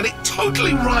 I'm going to get it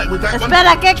totally right with that one.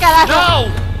 Espera, ¿qué carajo?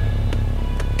 No!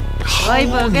 Ay,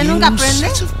 ¿por qué nunca aprende?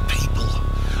 Set of people.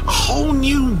 A whole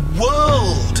new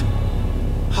world.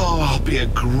 Oh, I'll be a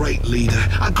great leader,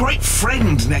 a great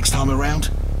friend next time around.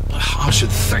 I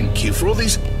should thank you for all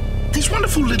these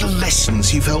wonderful little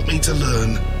lessons you've helped me to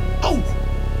learn. Oh,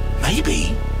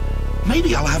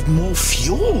 maybe I'll have more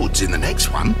fjords in the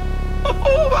next one.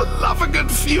 Oh, I love a good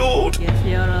fjord.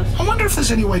 Yes, I wonder if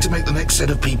there's any way to make the next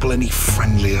set of people any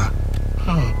friendlier.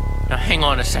 Now hang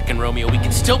on a second, Romeo. We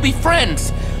can still be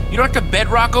friends. You don't have to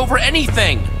bedrock over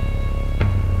anything.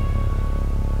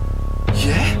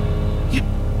 Yeah?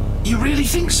 You really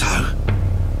think so?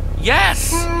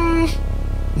 Yes!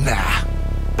 Nah.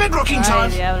 Bedrocking time.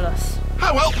 Ay, diablos.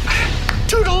 Oh well.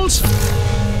 Toodles.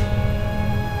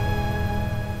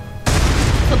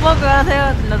 Supongo que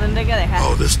ahora lo tendré que dejar.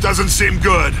 Oh, this doesn't seem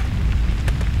good.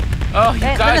 Oh, you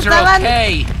guys are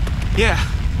okay. Yeah.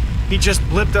 He just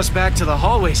blipped us back to the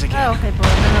hallways again. Ah, ok, por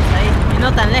lo menos ahí. Y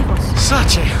no tan lejos.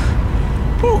 Such a...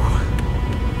 Whew.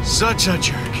 Such a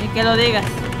jerk. Y que lo digas.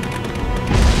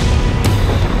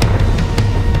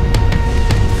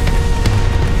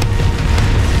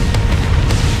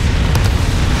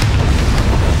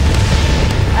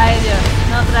 Ay, Dios.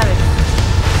 No otra vez.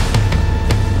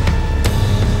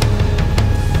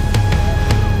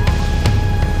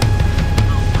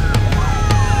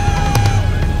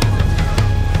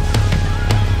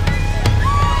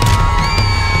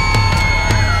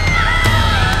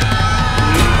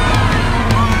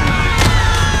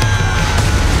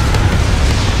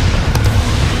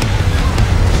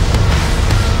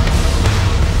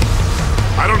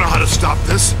 Stop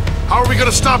this? How are we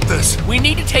gonna stop this? We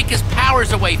need to take his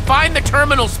powers away. Find the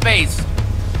terminal space.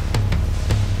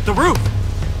 The roof.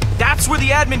 That's where the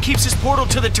admin keeps his portal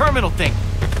to the terminal thing.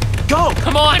 Go!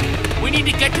 Come on! We need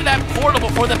to get to that portal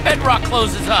before the bedrock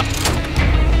closes up.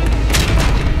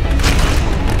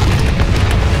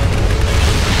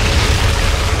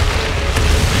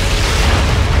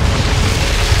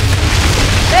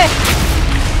 Hey!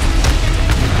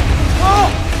 Oh!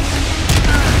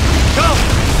 Go!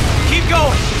 Keep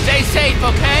going. Stay safe,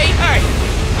 okay? Hey,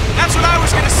 that's what I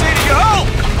was gonna say to you. Oh!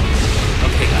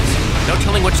 Okay, guys. No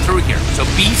telling what's through here, so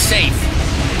be safe.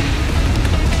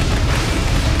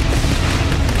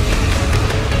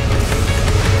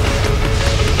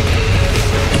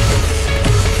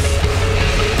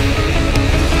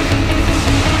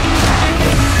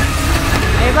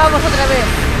 Ahí vamos otra vez.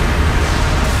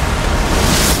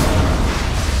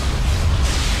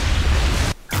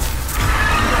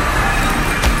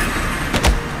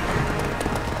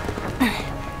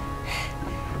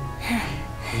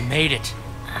 Made it.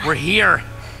 We're here.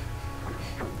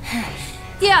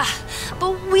 Yeah,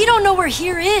 but we don't know where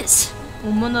here is.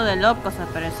 Un mundo de locos, al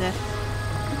parecer.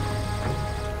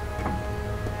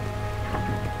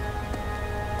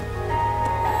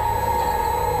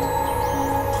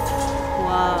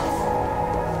 Wow.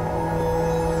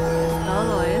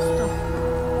 Todo esto.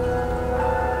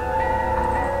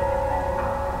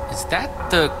 Is that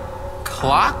the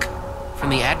clock from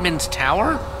the admin's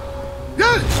tower?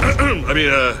 Yeah. I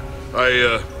mean,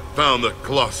 I found the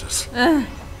Colossus. The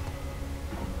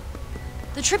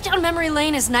trip down memory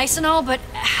lane is nice and all, but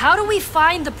how do we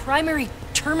find the primary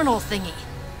terminal thingy?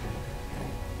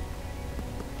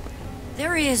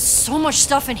 There is so much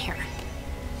stuff in here.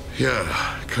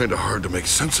 Yeah, kinda hard to make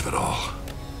sense of it all.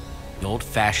 The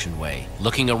old-fashioned way,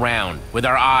 looking around, with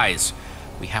our eyes.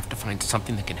 We have to find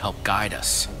something that can help guide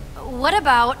us. What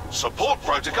about... Support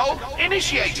protocol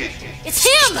initiated. It's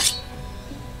him!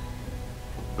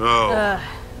 Oh,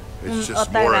 it's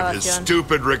just more of his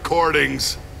stupid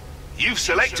recordings. You've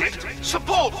selected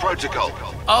support protocol.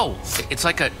 Oh, it's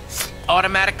like a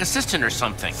automatic assistant or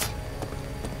something.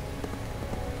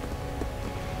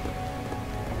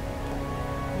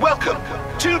 Welcome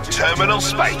to terminal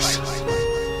space.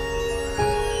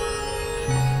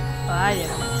 Vaya.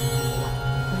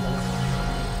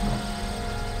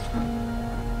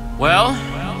 Well,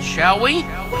 shall we?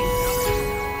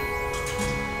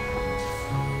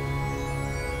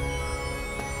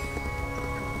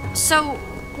 So,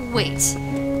 wait.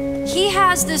 He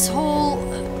has this whole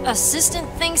assistant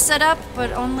thing set up,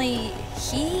 but only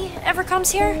he ever comes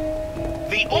here?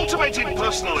 The automated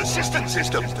personal assistant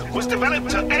system was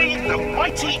developed to aid the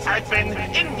mighty admin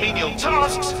in menial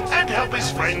tasks and help his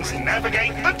friends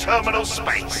navigate the terminal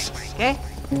space. Okay.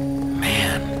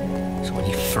 Man, so when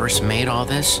he first made all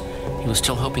this, he was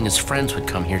still hoping his friends would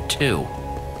come here too.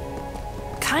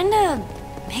 Kinda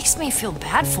makes me feel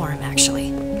bad for him,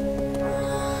 actually.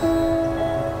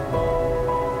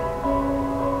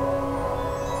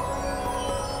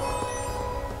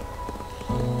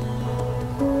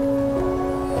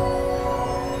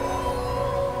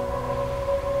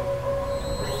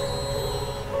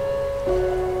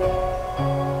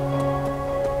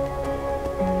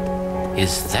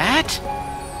 Is that?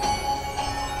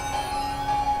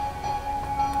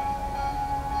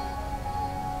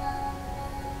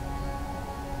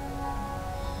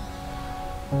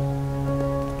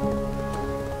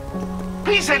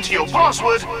 Please enter your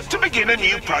password to begin a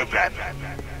new program.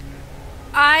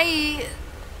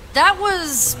 That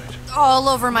was all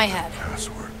over my head.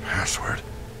 Password.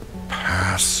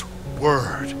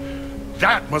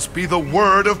 That must be the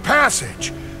word of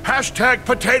passage. Hashtag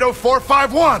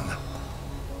potato451.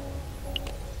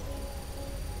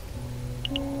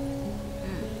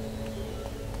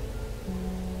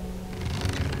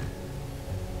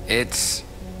 It's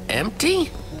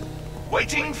empty?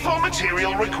 Waiting for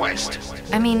material request.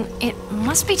 I mean, it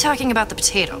must be talking about the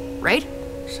potato, right?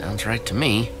 Sounds right to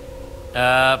me.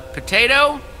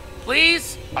 Potato,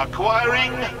 please?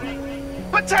 Acquiring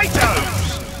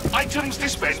potatoes. Items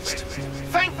dispensed.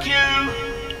 Thank you.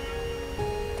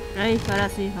 Ahí, ahora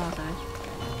sí, vamos a ver.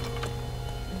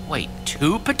 Wait,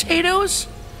 2 potatoes?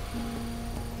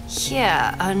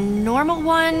 Yeah, a normal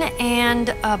one and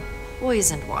a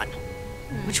poisoned one.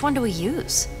 Which one do we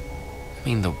use? I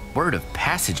mean, the word of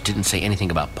passage didn't say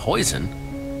anything about poison,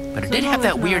 but it did have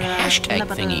that weird hashtag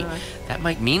thingy. That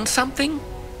might mean something?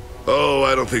 Oh,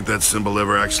 I don't think that symbol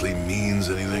ever actually means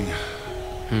anything.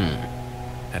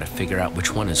 Gotta figure out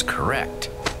which one is correct.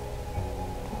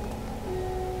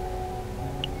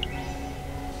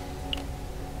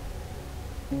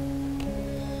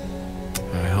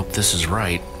 I hope this is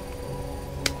right.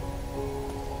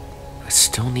 I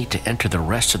still need to enter the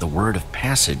rest of the word of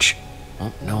passage.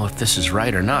 Won't know if this is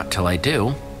right or not till I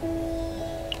do.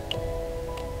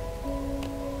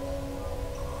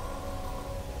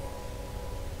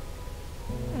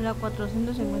 Era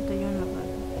 451 la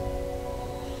parte.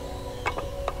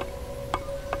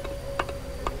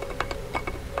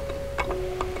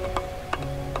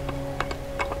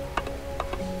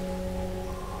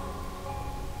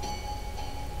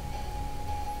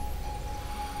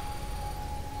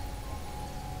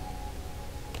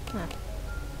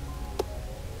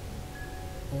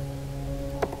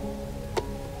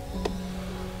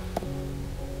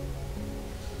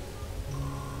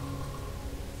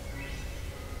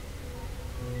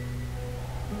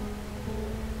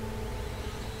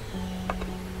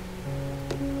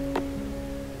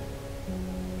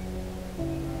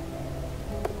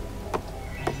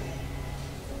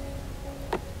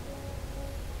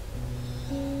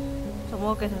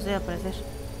 Supongo que eso sea aparecer.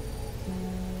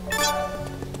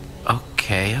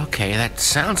 Okay, that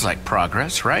sounds like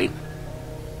progress, right?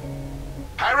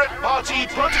 Parrot party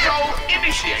protocol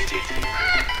initiated.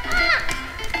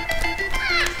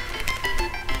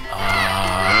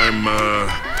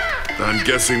 I'm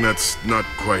guessing that's not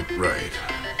quite right.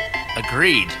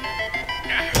 Agreed.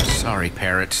 Sorry,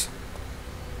 parrots.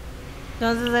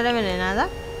 Entonces era envenenada.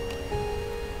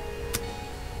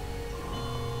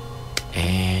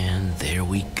 And there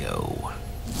we go.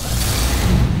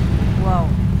 Wow.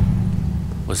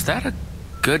 Was that a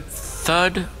good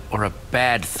thud or a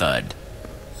bad thud?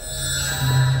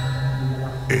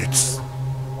 It's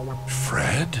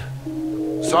Fred?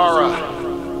 Zara,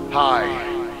 hi.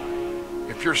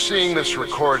 If you're seeing this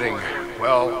recording,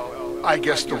 well, I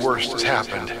guess the worst has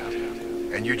happened.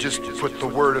 And you just put the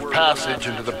word of passage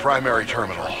into the primary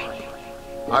terminal.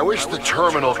 I wish the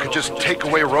terminal could just take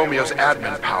away Romeo's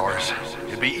admin powers.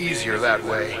 It'd be easier that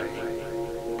way.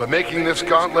 But making this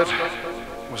gauntlet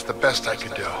was the best I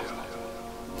could do.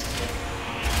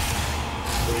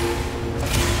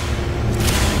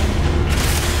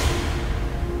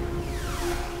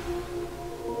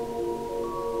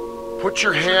 Put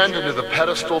your hand into the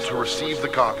pedestal to receive the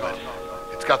gauntlet.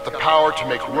 It's got the power to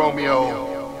make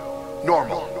Romeo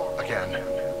normal again.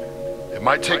 It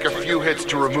might take a few hits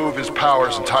to remove his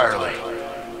powers entirely,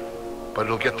 but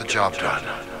it'll get the job done.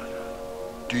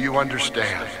 Do you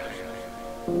understand?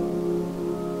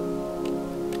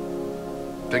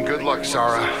 Then good luck,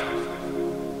 Sarah.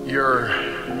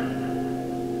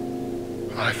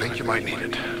 I think you might need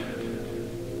it.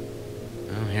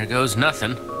 Well, here goes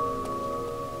nothing.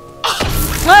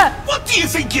 What do you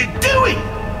think you're doing?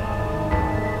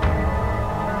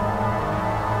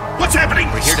 What's happening?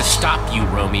 We're here to stop you,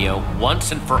 Romeo,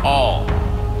 once and for all.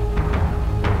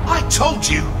 I told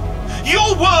you,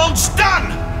 your world's done.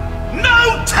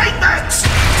 No take-backs.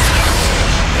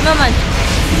 No man.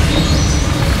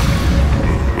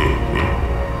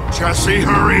 Jesse,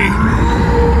 hurry!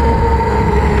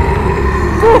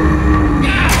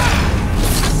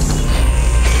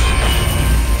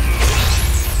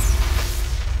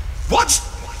 What?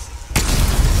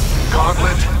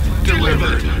 Gauntlet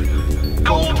delivered.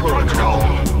 Gold protocol.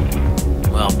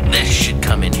 Well, this should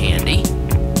come in handy.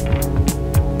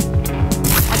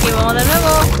 Aquí vamos de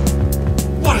nuevo.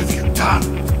 What have you done?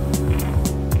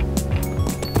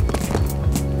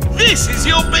 This is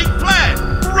your big plan.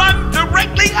 Run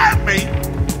directly at me.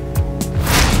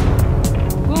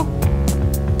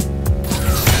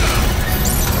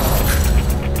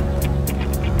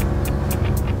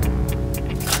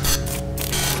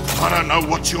 I don't know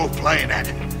what you're playing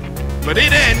at, but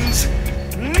it ends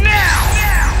now!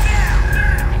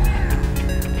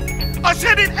 I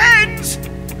said it ends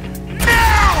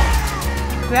now!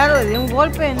 Claro, le di un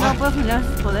golpe, no puedo funcionar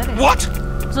sus poderes. What?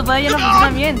 Sus poderes ya no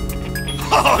funcionan bien.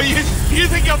 Oh, you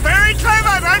think you're very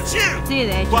clever, don't you? Sí,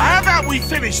 de hecho. Well, how about we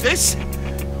finish this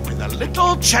with a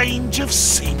little change of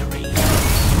scenery?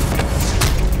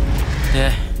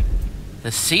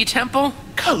 The Sea Temple?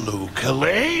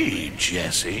 Kalukale,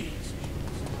 Jesse.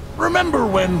 Remember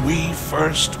when we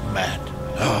first met?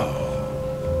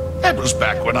 Oh, that was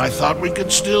back when I thought we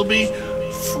could still be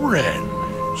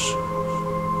friends.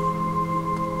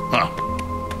 Huh.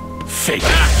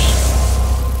 Figures.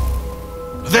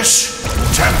 This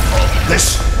temple,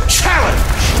 this challenge,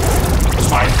 was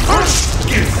my first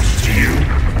gift to you.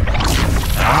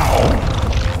 Now,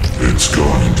 it's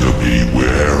going to be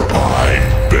where I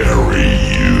bury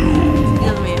you.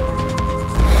 Dios mío.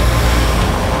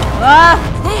 ¡Ah!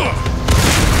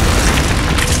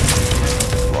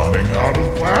 Running out of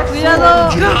Cuidado.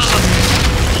 platform,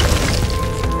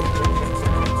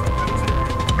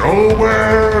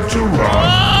 nowhere to run.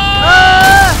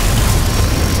 ¡Ah!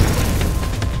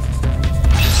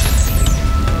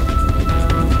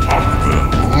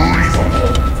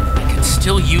 Unbelievable. I can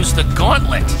still use the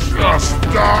gauntlet. Just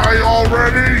die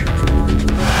already?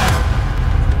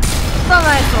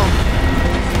 Toma eso.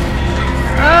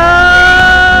 ¡Ah!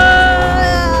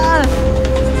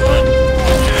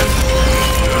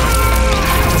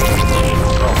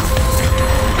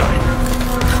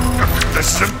 This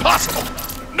is impossible.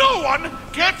 No one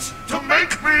gets to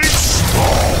make me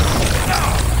small.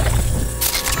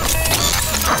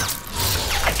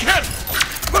 I can't.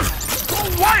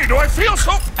 Why do I feel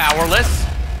so Powerless.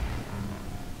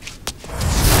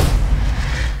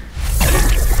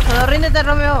 Solo ríndete,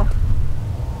 Romeo.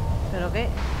 ¿Pero qué?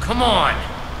 Come on.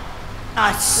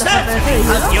 I certainly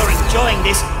hope you're enjoying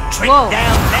this trip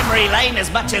down memory lane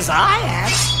as much as I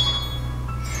am.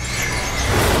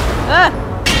 ¡Ah!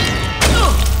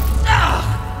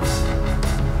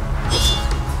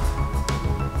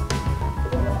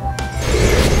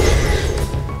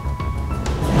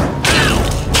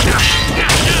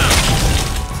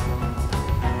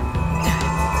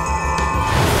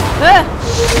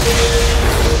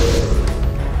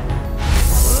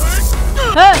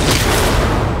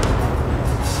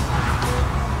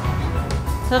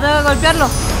 Solo tengo que golpearlo.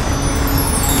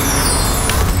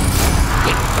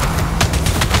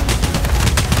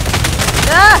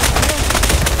 ¡Ah!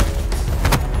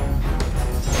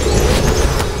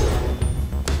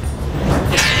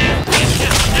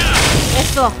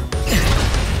 Esto.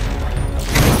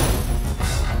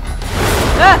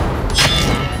 ¡Ah!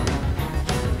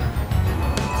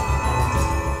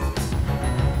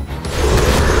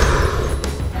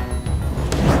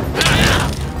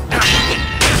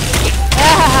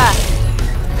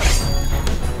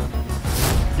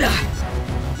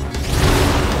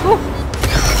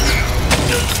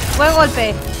 Buen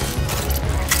golpe.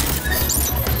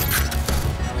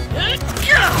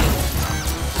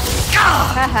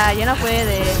 Jaja, ya no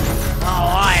puede. Oh,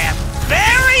 I am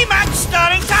very much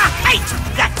starting to hate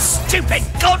that stupid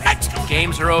gauntlet.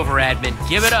 Games are over, admin.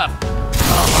 Give it up.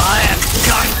 Oh, I am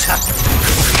going to...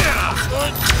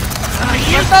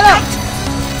 You don't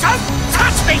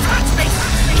touch me!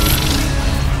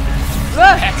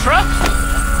 Petra?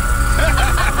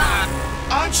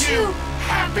 Aren't you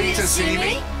happy to see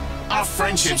me? Our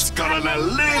friendship's gotten a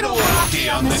little rocky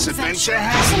on this adventure,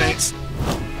 hasn't it?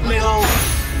 Little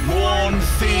worn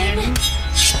thin.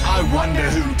 I wonder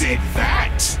who did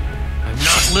that. I'm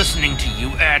not listening to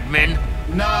you, admin.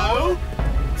 No?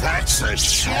 That's a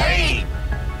shame.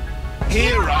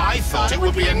 Here I thought it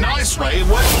would be a nice way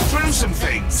of working through some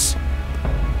things.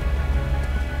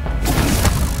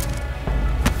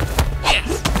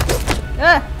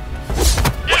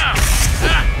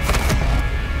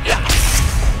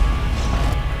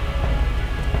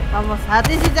 Vamos, a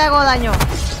ti sí te hago daño.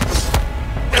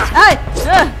 ¡Ay!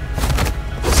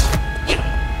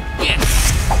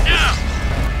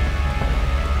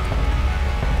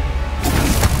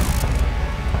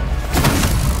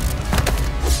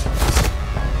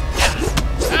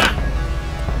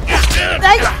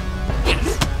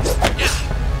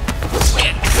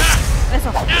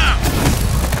 Eso.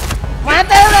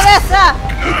 ¡Muévete de una vez! ¡Ah!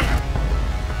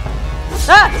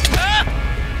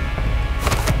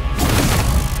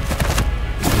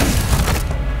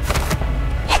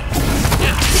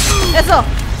 ¡Eso!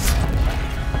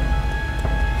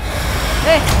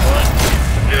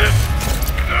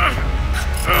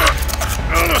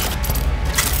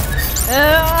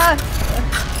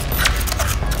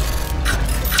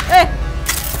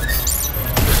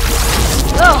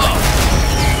 No!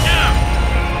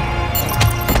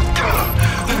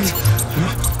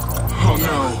 Oh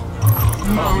no.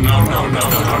 Oh no,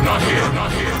 not here.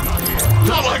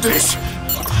 Not like this.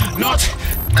 Not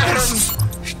as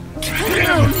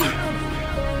him.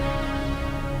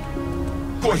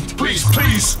 Wait,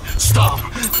 please, stop.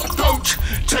 Don't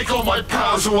take all my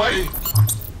powers away.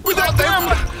 Without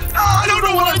them, I don't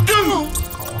know what I'd do.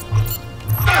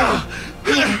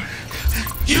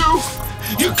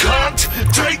 You can't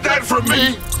take that from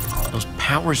me. Those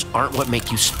powers aren't what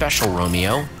make you special,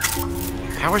 Romeo.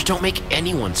 Powers don't make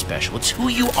anyone special. It's who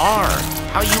you are,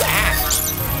 how you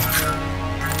act.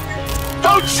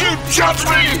 Don't you judge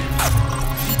me!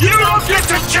 You don't get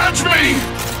to judge me!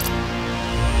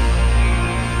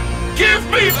 Give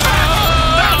me back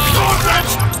that gauntlet!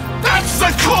 That's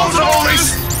the cause of all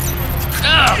this!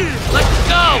 Let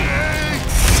go!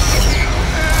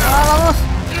 Vamos.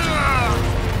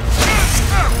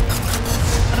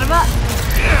 Arriba.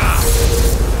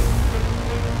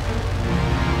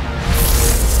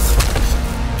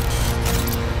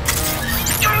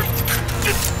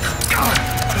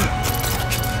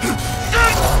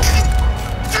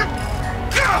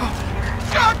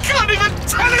 I can't even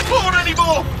teleport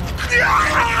anymore!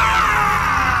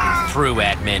 Through,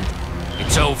 admin.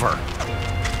 It's over.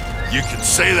 You can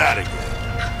say that again.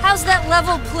 How's that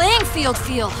level playing field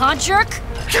feel, huh, jerk?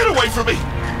 Get away from me!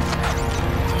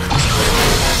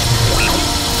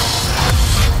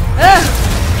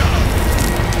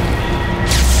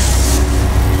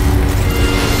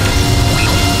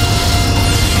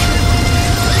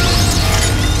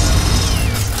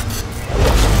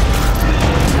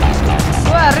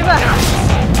 Arriba.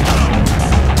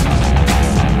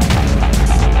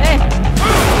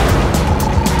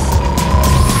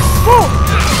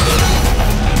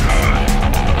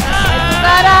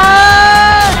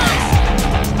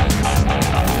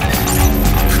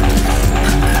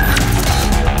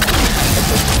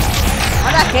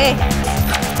 ¿Ahora qué?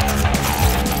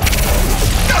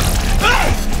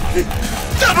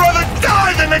 I'd rather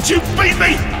die than let you beat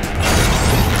me!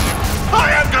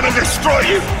 I am gonna destroy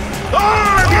you! All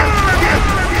of you!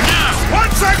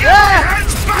 Once I get my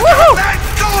hands back on that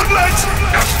gauntlet!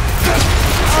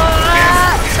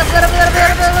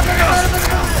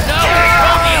 No,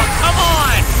 Romeo, come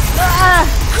on!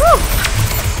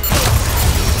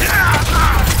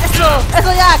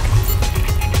 Eso, Jack!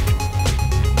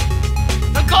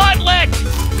 The gauntlet!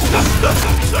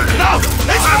 No!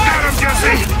 It's not got him,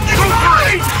 Jesse! You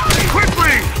lied!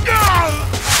 Quickly!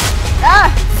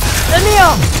 ¡El mío!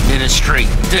 Ministry,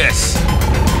 this!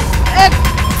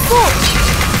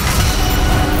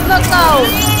 ¡Knockout!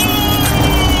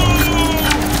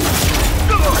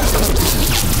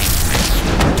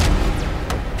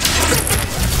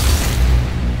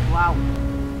 Wow.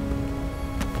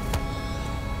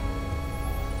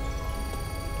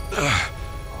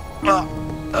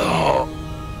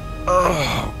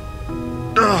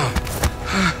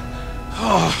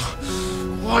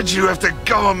 Why do you have to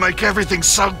go and make everything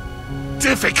so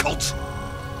difficult?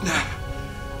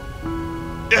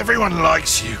 Everyone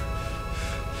likes you.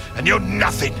 And you're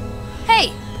nothing.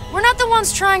 Hey, we're not the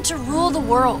ones trying to rule the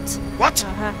world. What?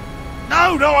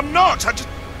 No, I'm not.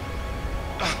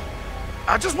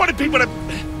 I just wanted people to...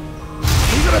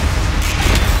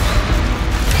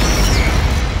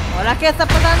 Hola, ¿qué está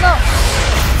pasando?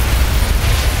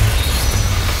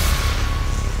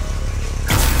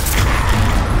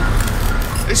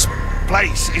 This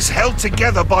place is held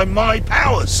together by my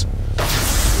powers.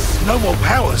 No more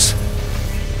powers.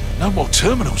 No more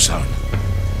terminal zone.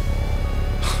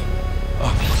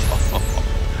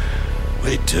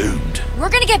 We're doomed. We're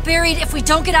gonna get buried if we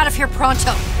don't get out of here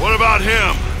pronto. What about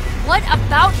him? What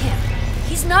about him?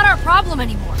 He's not our problem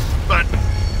anymore. But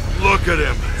look at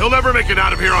him. He'll never make it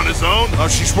out of here on his own. Oh,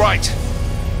 she's right.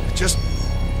 Just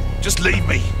leave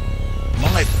me.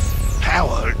 My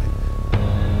power,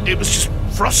 it was just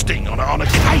frosting on a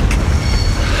cake.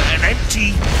 An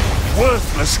empty,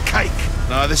 worthless cake.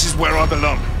 No, this is where I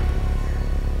belong.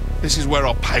 This is where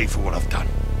I'll pay for what I've done.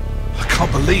 I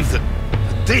can't believe that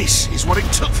this is what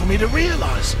it took for me to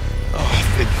realize. Oh,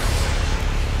 I've been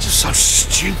just so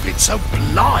stupid, so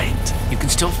blind. You can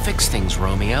still fix things,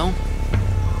 Romeo.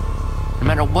 No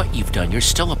matter what you've done, you're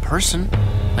still a person.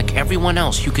 Like everyone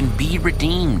else, you can be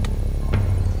redeemed.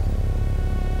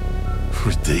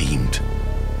 Redeemed?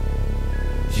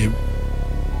 You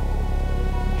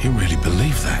really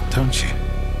believe that, don't you?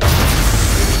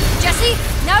 Jesse,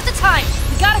 now's the time.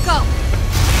 We gotta go.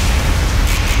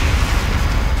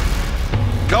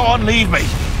 Go on, leave me.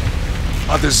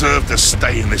 I deserve to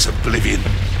stay in this oblivion.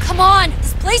 Come on,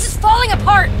 this place is falling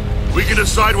apart. We can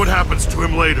decide what happens to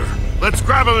him later. Let's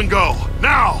grab him and go.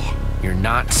 Now! You're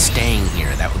not staying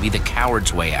here. That would be the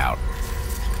coward's way out.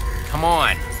 Come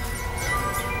on.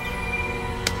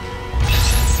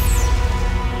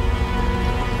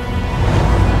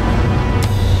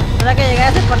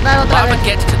 If Lava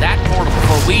gets to that portal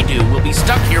before we do, we'll be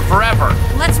stuck here forever.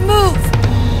 Let's move.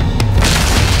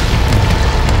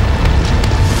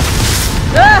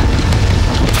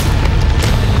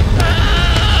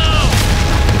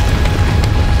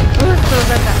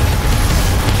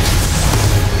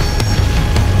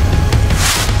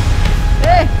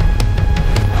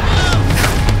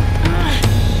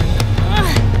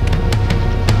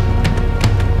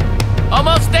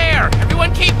 Almost there!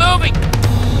 Everyone keep moving!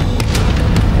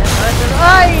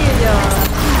 ¡Ay, Dios!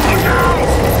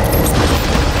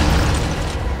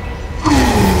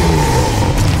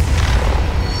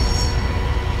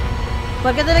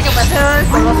 ¿Por qué tiene que pasar el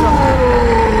coloso?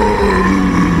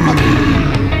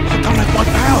 I don't have my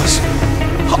powers.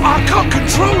 I can't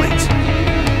control it.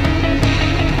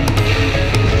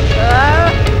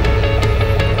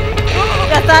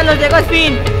 Ya está, nos llegó el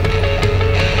fin.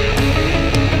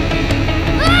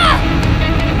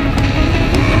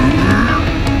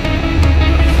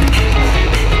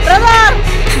 ¡Radar!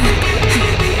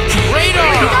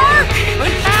 Radar!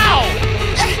 But how?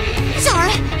 Zara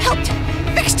helped,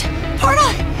 fixed,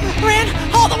 portal, ran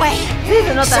all the way. Sí,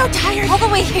 se nota. So tired. All the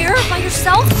way here by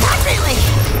yourself? Not really.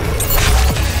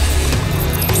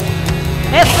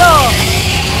 ¡Eso!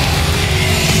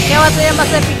 ¡Qué batalla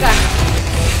más épica!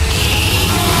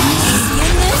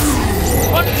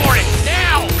 Look for it,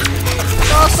 now!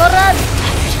 ¡Todos corran!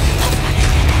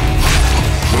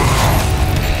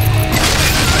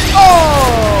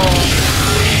 ¡Oh!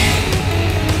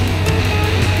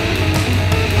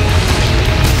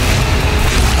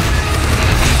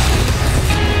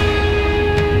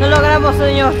 ¡Lo logramos,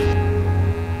 señor!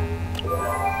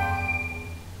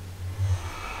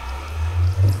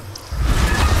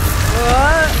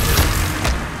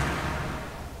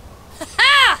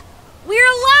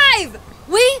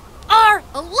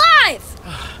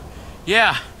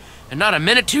 Yeah, and not a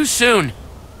minute too soon.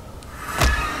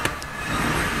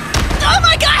 Oh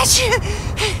my gosh!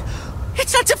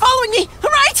 It's not following me,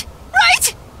 right?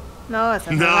 Right? No, it's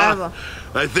Nah,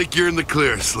 I think you're in the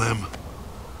clear, Slim.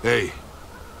 Hey,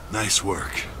 nice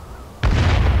work.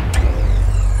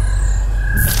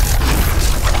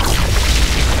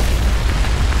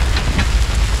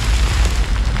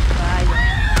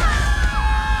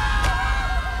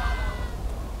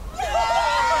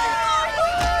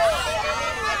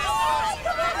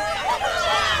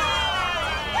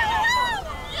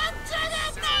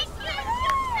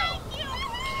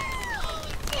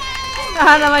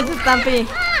 Ah, no manches, Stampy.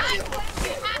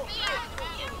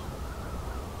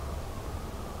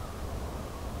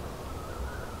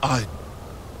 I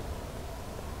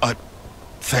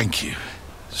thank you,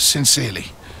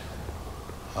 sincerely.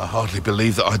 I hardly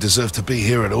believe that I deserve to be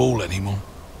here at all anymore.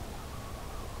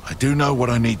 I do know what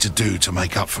I need to do to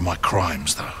make up for my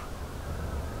crimes, though.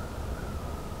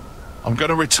 I'm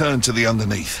gonna return to the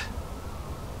underneath.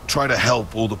 Try to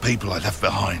help all the people I left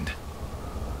behind.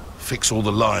 Fix all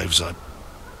the lives I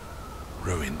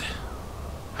ruined.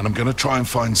 And I'm gonna try and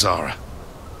find Zara.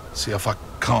 See if I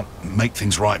can't make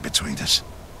things right between us.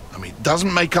 I mean, it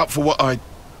doesn't make up for what I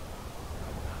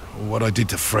did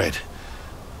to Fred.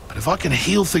 But if I can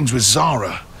heal things with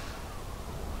Zara,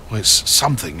 well, it's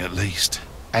something at least.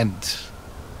 And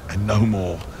no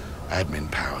more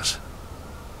admin powers.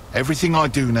 Everything I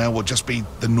do now will just be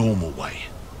the normal way.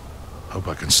 Hope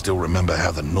I can still remember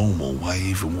how the normal way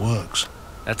even works.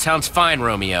 That sounds fine,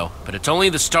 Romeo, but it's only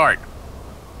the start.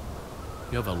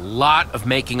 You have a lot of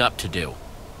making up to do.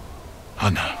 I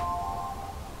know.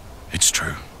 It's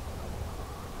true.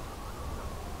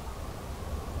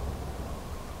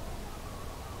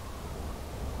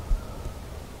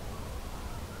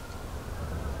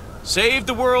 Save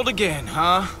the world again,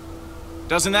 huh?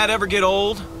 Doesn't that ever get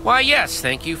old? Why, yes,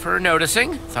 thank you for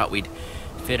noticing. Thought we'd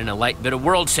fit in a light bit of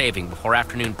world saving before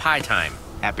afternoon pie time.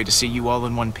 Happy to see you all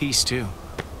in one piece, too.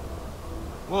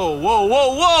 Whoa, whoa,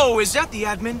 whoa, whoa! Is that the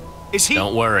admin? Is he—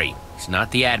 Don't worry, he's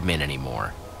not the admin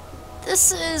anymore.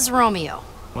 This is Romeo.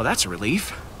 Well, that's a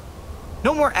relief.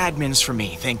 No more admins for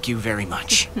me, thank you very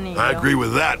much. I agree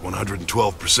with that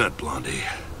 112%, Blondie.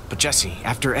 But Jesse,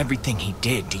 after everything he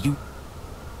did, do you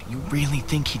really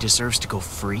think he deserves to go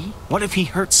free? What if he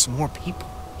hurts more people?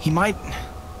 He might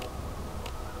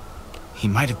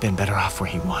have been better off where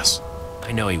he was.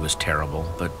 I know he was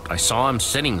terrible, but I saw him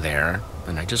sitting there,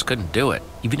 and I just couldn't do it.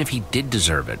 Even if he did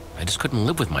deserve it, I just couldn't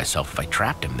live with myself if I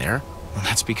trapped him there. Well,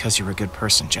 that's because you're a good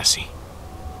person, Jesse.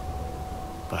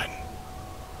 But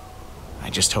I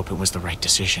just hope it was the right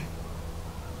decision.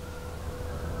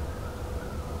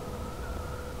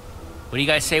 What do you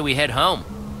guys say we head home?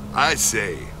 I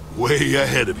say, way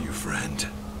ahead of you, friend.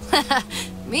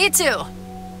 Me too.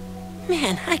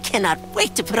 Man, I cannot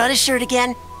wait to put on a shirt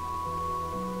again.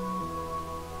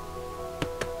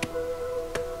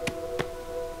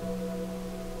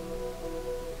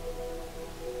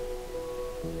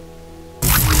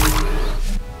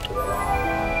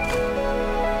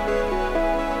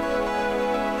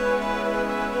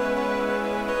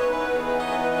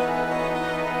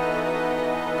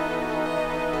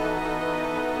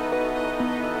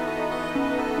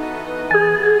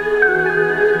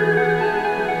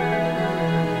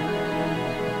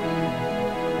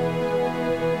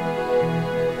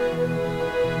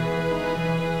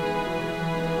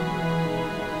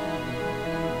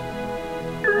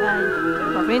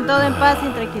 Por fin todo en paz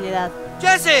y tranquilidad.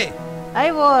 Jesse!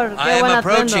 Ivor, I am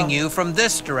approaching you from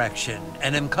this direction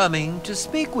and am coming to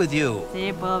speak with you.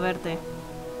 Sí, puedo verte.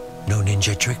 No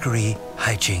ninja trickery,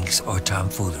 hijinks, or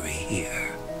tomfoolery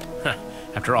here.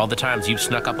 After all the times you've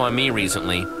snuck up on me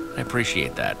recently, I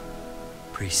appreciate that.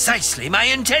 Precisely my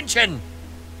intention!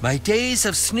 My days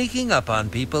of sneaking up on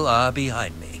people are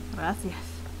behind me. Gracias.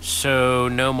 So,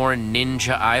 no more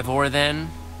Ninja Ivor then?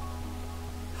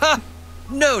 Ha!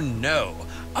 No.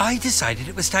 I decided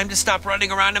it was time to stop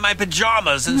running around in my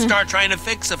pajamas and start trying to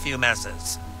fix a few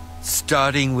messes.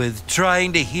 Starting with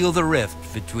trying to heal the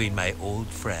rift between my old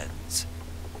friends.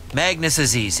 Magnus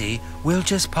is easy. We'll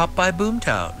just pop by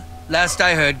Boomtown. Last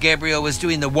I heard, Gabriel was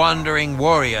doing the wandering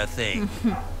warrior thing.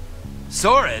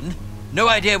 Soren? No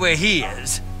idea where he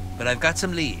is, but I've got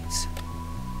some leads.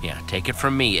 Yeah, take it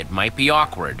from me, it might be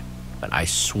awkward, but I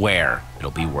swear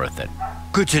it'll be worth it.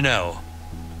 Good to know.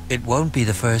 It won't be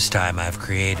the first time I've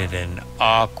created an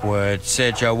awkward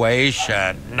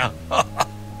situation.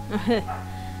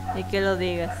 Y que lo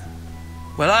digas.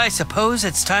 Well, I suppose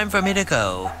it's time for me to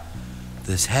go.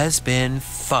 This has been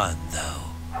fun, though,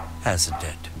 hasn't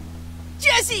it?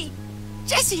 Jesse!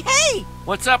 Jesse, hey!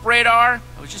 What's up, Radar?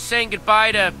 I was just saying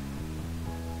goodbye to...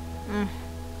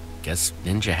 Guess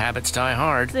ninja habits die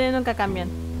hard. Sí, nunca cambian.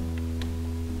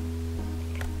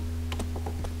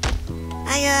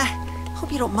 I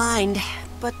hope you don't mind,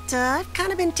 but I've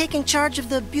kind of been taking charge of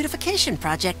the beautification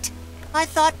project. I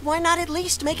thought, why not at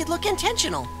least make it look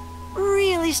intentional?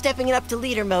 Really stepping it up to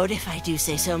leader mode, if I do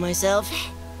say so myself.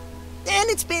 And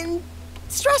it's been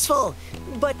stressful,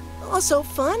 but also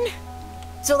fun.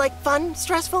 So like fun,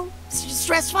 stressful,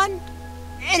 stress fun?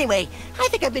 Anyway, I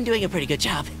think I've been doing a pretty good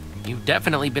job. You've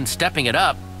definitely been stepping it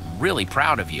up. I'm really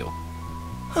proud of you.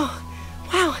 Oh,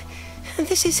 wow.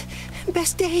 This is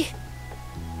best day.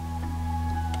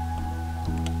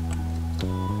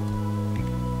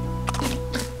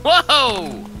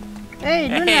 Whoa! Hey,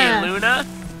 Luna! Hey, Luna!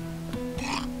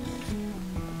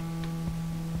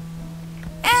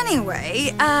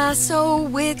 Anyway, so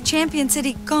with Champion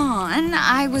City gone,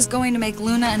 I was going to make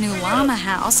Luna a new llama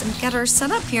house and get her set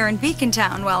up here in Beacon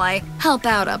Town while I help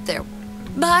out up there.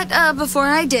 But before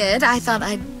I did, I thought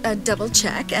I'd double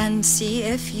check and see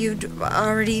if you'd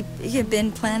already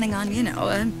been planning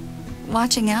on,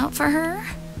 watching out for her.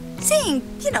 Seeing,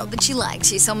 that she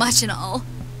likes you so much and all.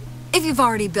 If you've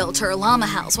already built her a llama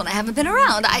house when I haven't been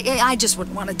around, I just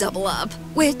wouldn't want to double up.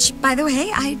 Which, by the way,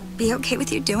 I'd be okay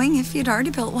with you doing if you'd already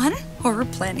built one, or were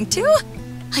planning to.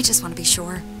 I just want to be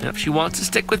sure. And if she wants to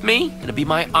stick with me, it'll be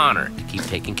my honor to keep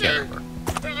taking care of her.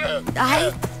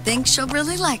 I think she'll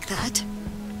really like that.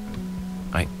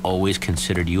 I always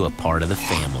considered you a part of the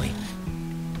family.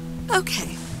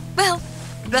 Okay. Well,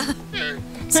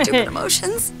 stupid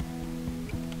emotions.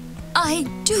 I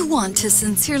do want to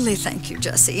sincerely thank you,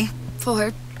 Jesse,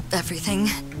 for everything.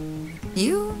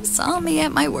 You saw me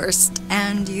at my worst,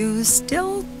 and you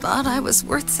still thought I was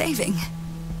worth saving.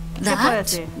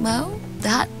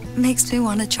 That makes me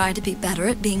want to try to be better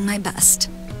at being my best.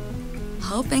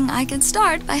 Hoping I can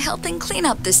start by helping clean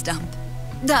up this dump.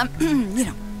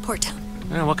 Port Town.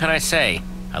 Well, what can I say?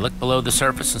 I looked below the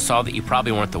surface and saw that you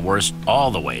probably weren't the worst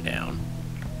all the way down.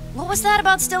 What was that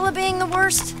about Stella being the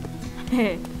worst?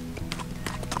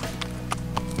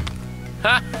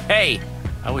 Ha! Hey!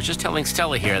 I was just telling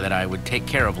Stella here that I would take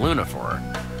care of Luna for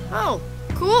her. Oh,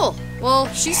 cool. Well,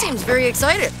 she seems very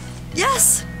excited.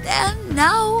 Yes, and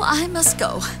now I must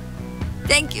go.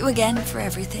 Thank you again for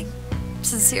everything.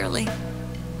 Sincerely.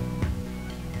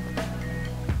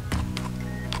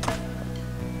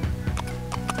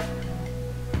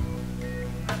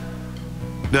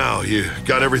 Now, you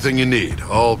got everything you need,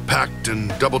 all packed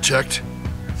and double-checked?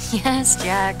 Yes,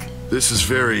 Jack. This is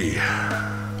very,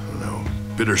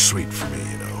 bittersweet for me,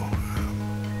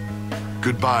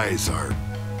 Goodbyes are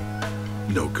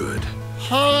no good.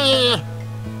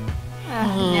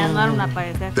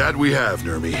 That we have,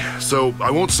 Nermi, so I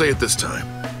won't say it this time.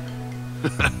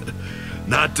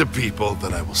 Not to people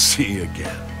that I will see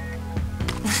again.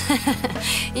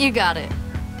 You got it.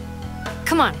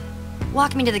 Come on,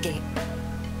 walk me to the gate.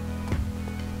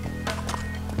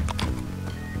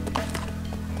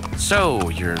 So,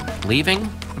 you're leaving,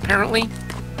 apparently?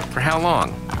 For how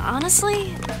long?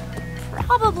 Honestly,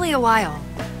 probably a while.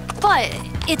 But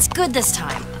it's good this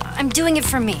time. I'm doing it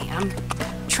for me. I'm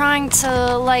trying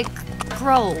to,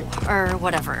 grow, or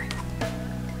whatever.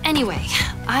 Anyway,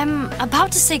 I'm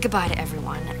about to say goodbye to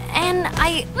everyone, and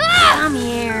Come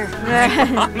here. I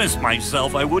promised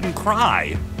myself I wouldn't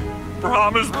cry.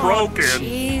 Promise broken.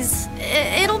 Jeez.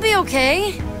 It'll be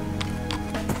okay.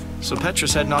 So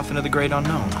Petra's heading off into the great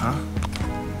unknown, huh?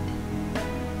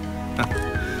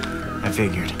 I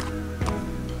figured.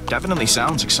 Definitely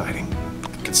sounds exciting.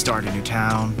 Could start a new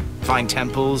town, find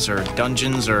temples or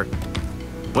dungeons or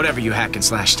whatever you hack and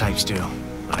slash types do.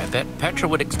 I bet Petra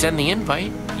would extend the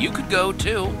invite. You could go,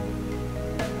 too.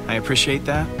 I appreciate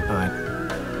that, but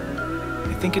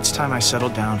I think it's time I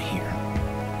settled down here.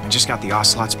 I just got the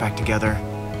Ocelots back together.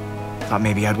 Thought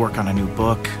maybe I'd work on a new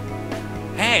book.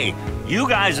 Hey, you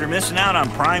guys are missing out on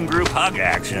prime group hug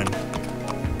action.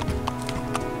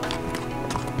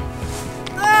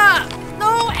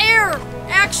 No air!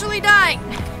 Actually dying.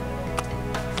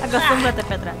 Acostúmbrate,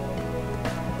 Petra.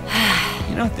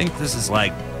 You don't think this is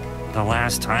like the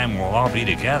last time we'll all be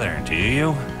together, do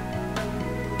you?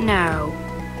 No.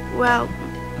 Well,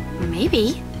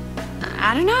 maybe.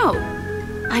 I don't know.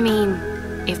 I mean,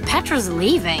 if Petra's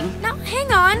leaving... Now,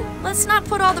 hang on. Let's not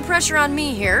put all the pressure on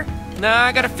me here. Nah,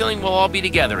 I got a feeling we'll all be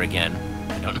together again.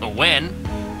 I don't know when,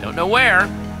 don't know where,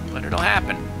 but it'll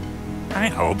happen. I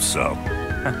hope so.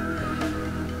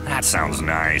 That sounds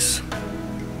nice.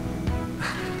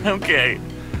 Okay,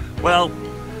 well,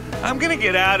 I'm gonna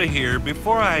get out of here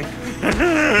before I...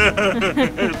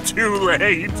 Too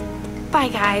late. Bye,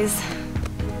 guys.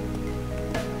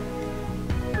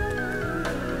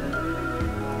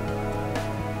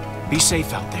 Be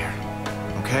safe out there,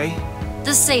 okay?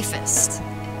 The safest.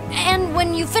 And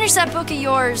when you finish that book of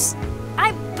yours,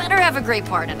 I better have a great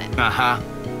part in it. Uh-huh.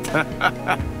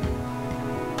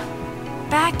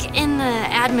 Back in the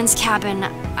admin's cabin,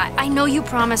 I know you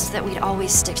promised that we'd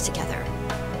always stick together.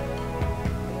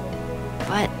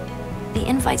 But the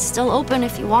invite's still open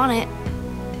if you want it.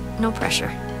 No pressure.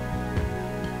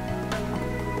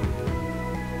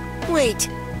 Wait,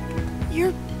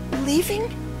 you're leaving?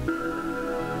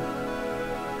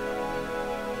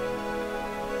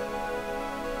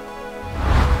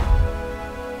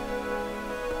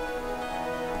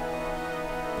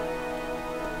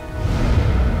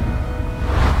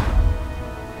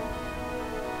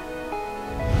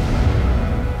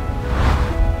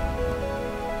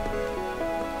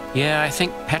 Yeah, I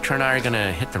think Petra and I are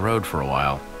gonna hit the road for a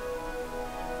while.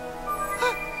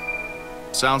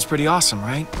 Sounds pretty awesome,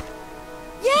 right?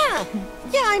 Yeah,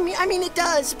 I mean it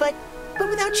does, but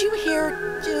without you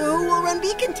here, who will run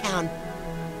Beacon Town?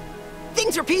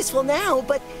 Things are peaceful now,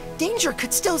 but danger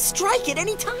could still strike at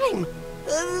any time.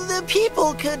 The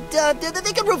people could,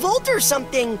 they could revolt or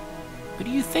something. Who do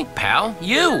you think, pal?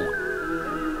 You!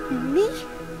 Me?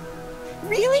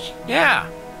 Really? Yeah.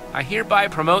 I hereby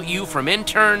promote you from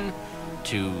intern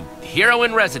to hero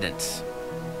in residence.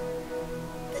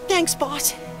 Thanks,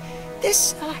 boss.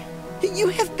 This,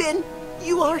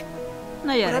 you are...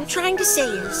 No, yeah. What I'm trying to say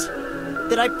is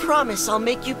that I promise I'll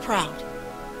make you proud.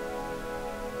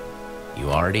 You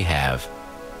already have.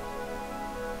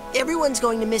 Everyone's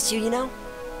going to miss you, you know?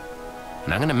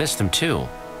 And I'm gonna miss them too.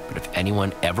 But if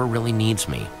anyone ever really needs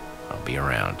me, I'll be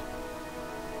around.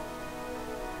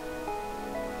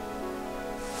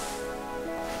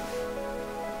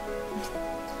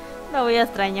 Lo voy a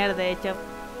extrañar, de hecho.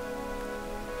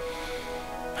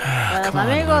 Los Come on,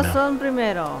 amigos Luna. son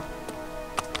primero.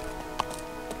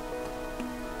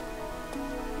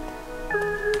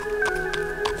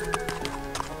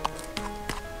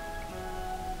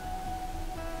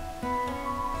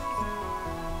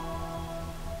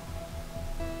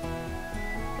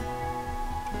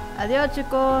 Adiós,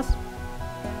 chicos.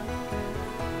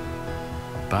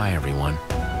 Bye, everyone.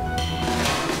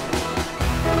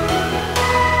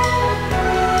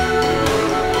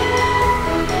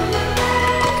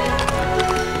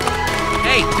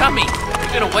 Hey, dummy!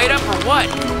 You gonna wait up or what?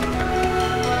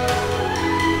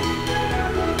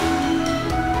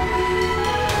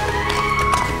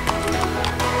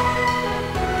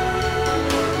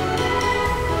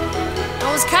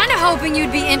 I was kind of hoping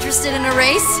you'd be interested in a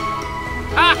race.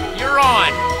 Ah, you're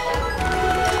on!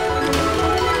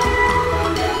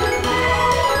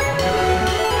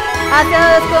 Hacia lo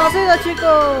desconocido,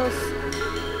 chicos.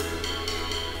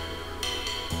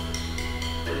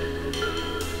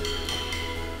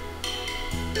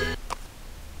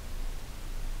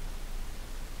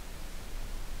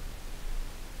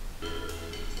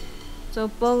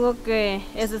 Supongo que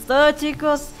eso es todo,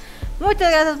 chicos.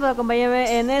 Muchas gracias por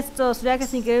acompañarme en estos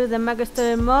viajes increíbles de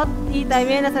MacStory Mod. Y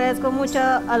también les agradezco mucho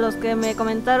a los que me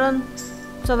comentaron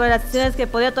sobre las decisiones que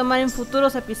podía tomar en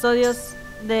futuros episodios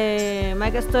de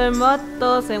MacStory Mod,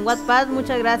 todos en Wattpad.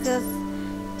 Muchas gracias,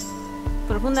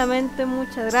 profundamente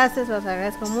muchas gracias, los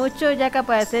agradezco mucho, ya que al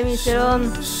parecer me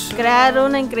hicieron crear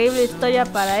una increíble historia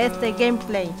para este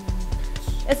gameplay.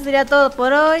 Eso sería todo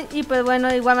por hoy, y pues bueno,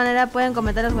 de igual manera pueden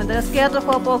comentar en los comentarios qué otro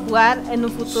juego puedo jugar en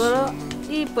un futuro,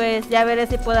 y pues ya veré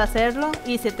si puedo hacerlo,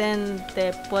 y si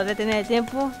podré tener el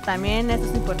tiempo, también eso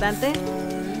es importante.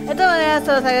 De todas maneras,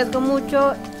 los agradezco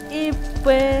mucho, y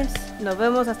pues nos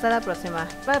vemos hasta la próxima.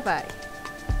 Bye bye.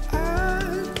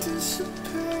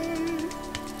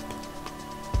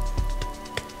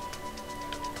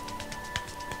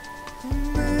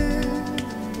 Man.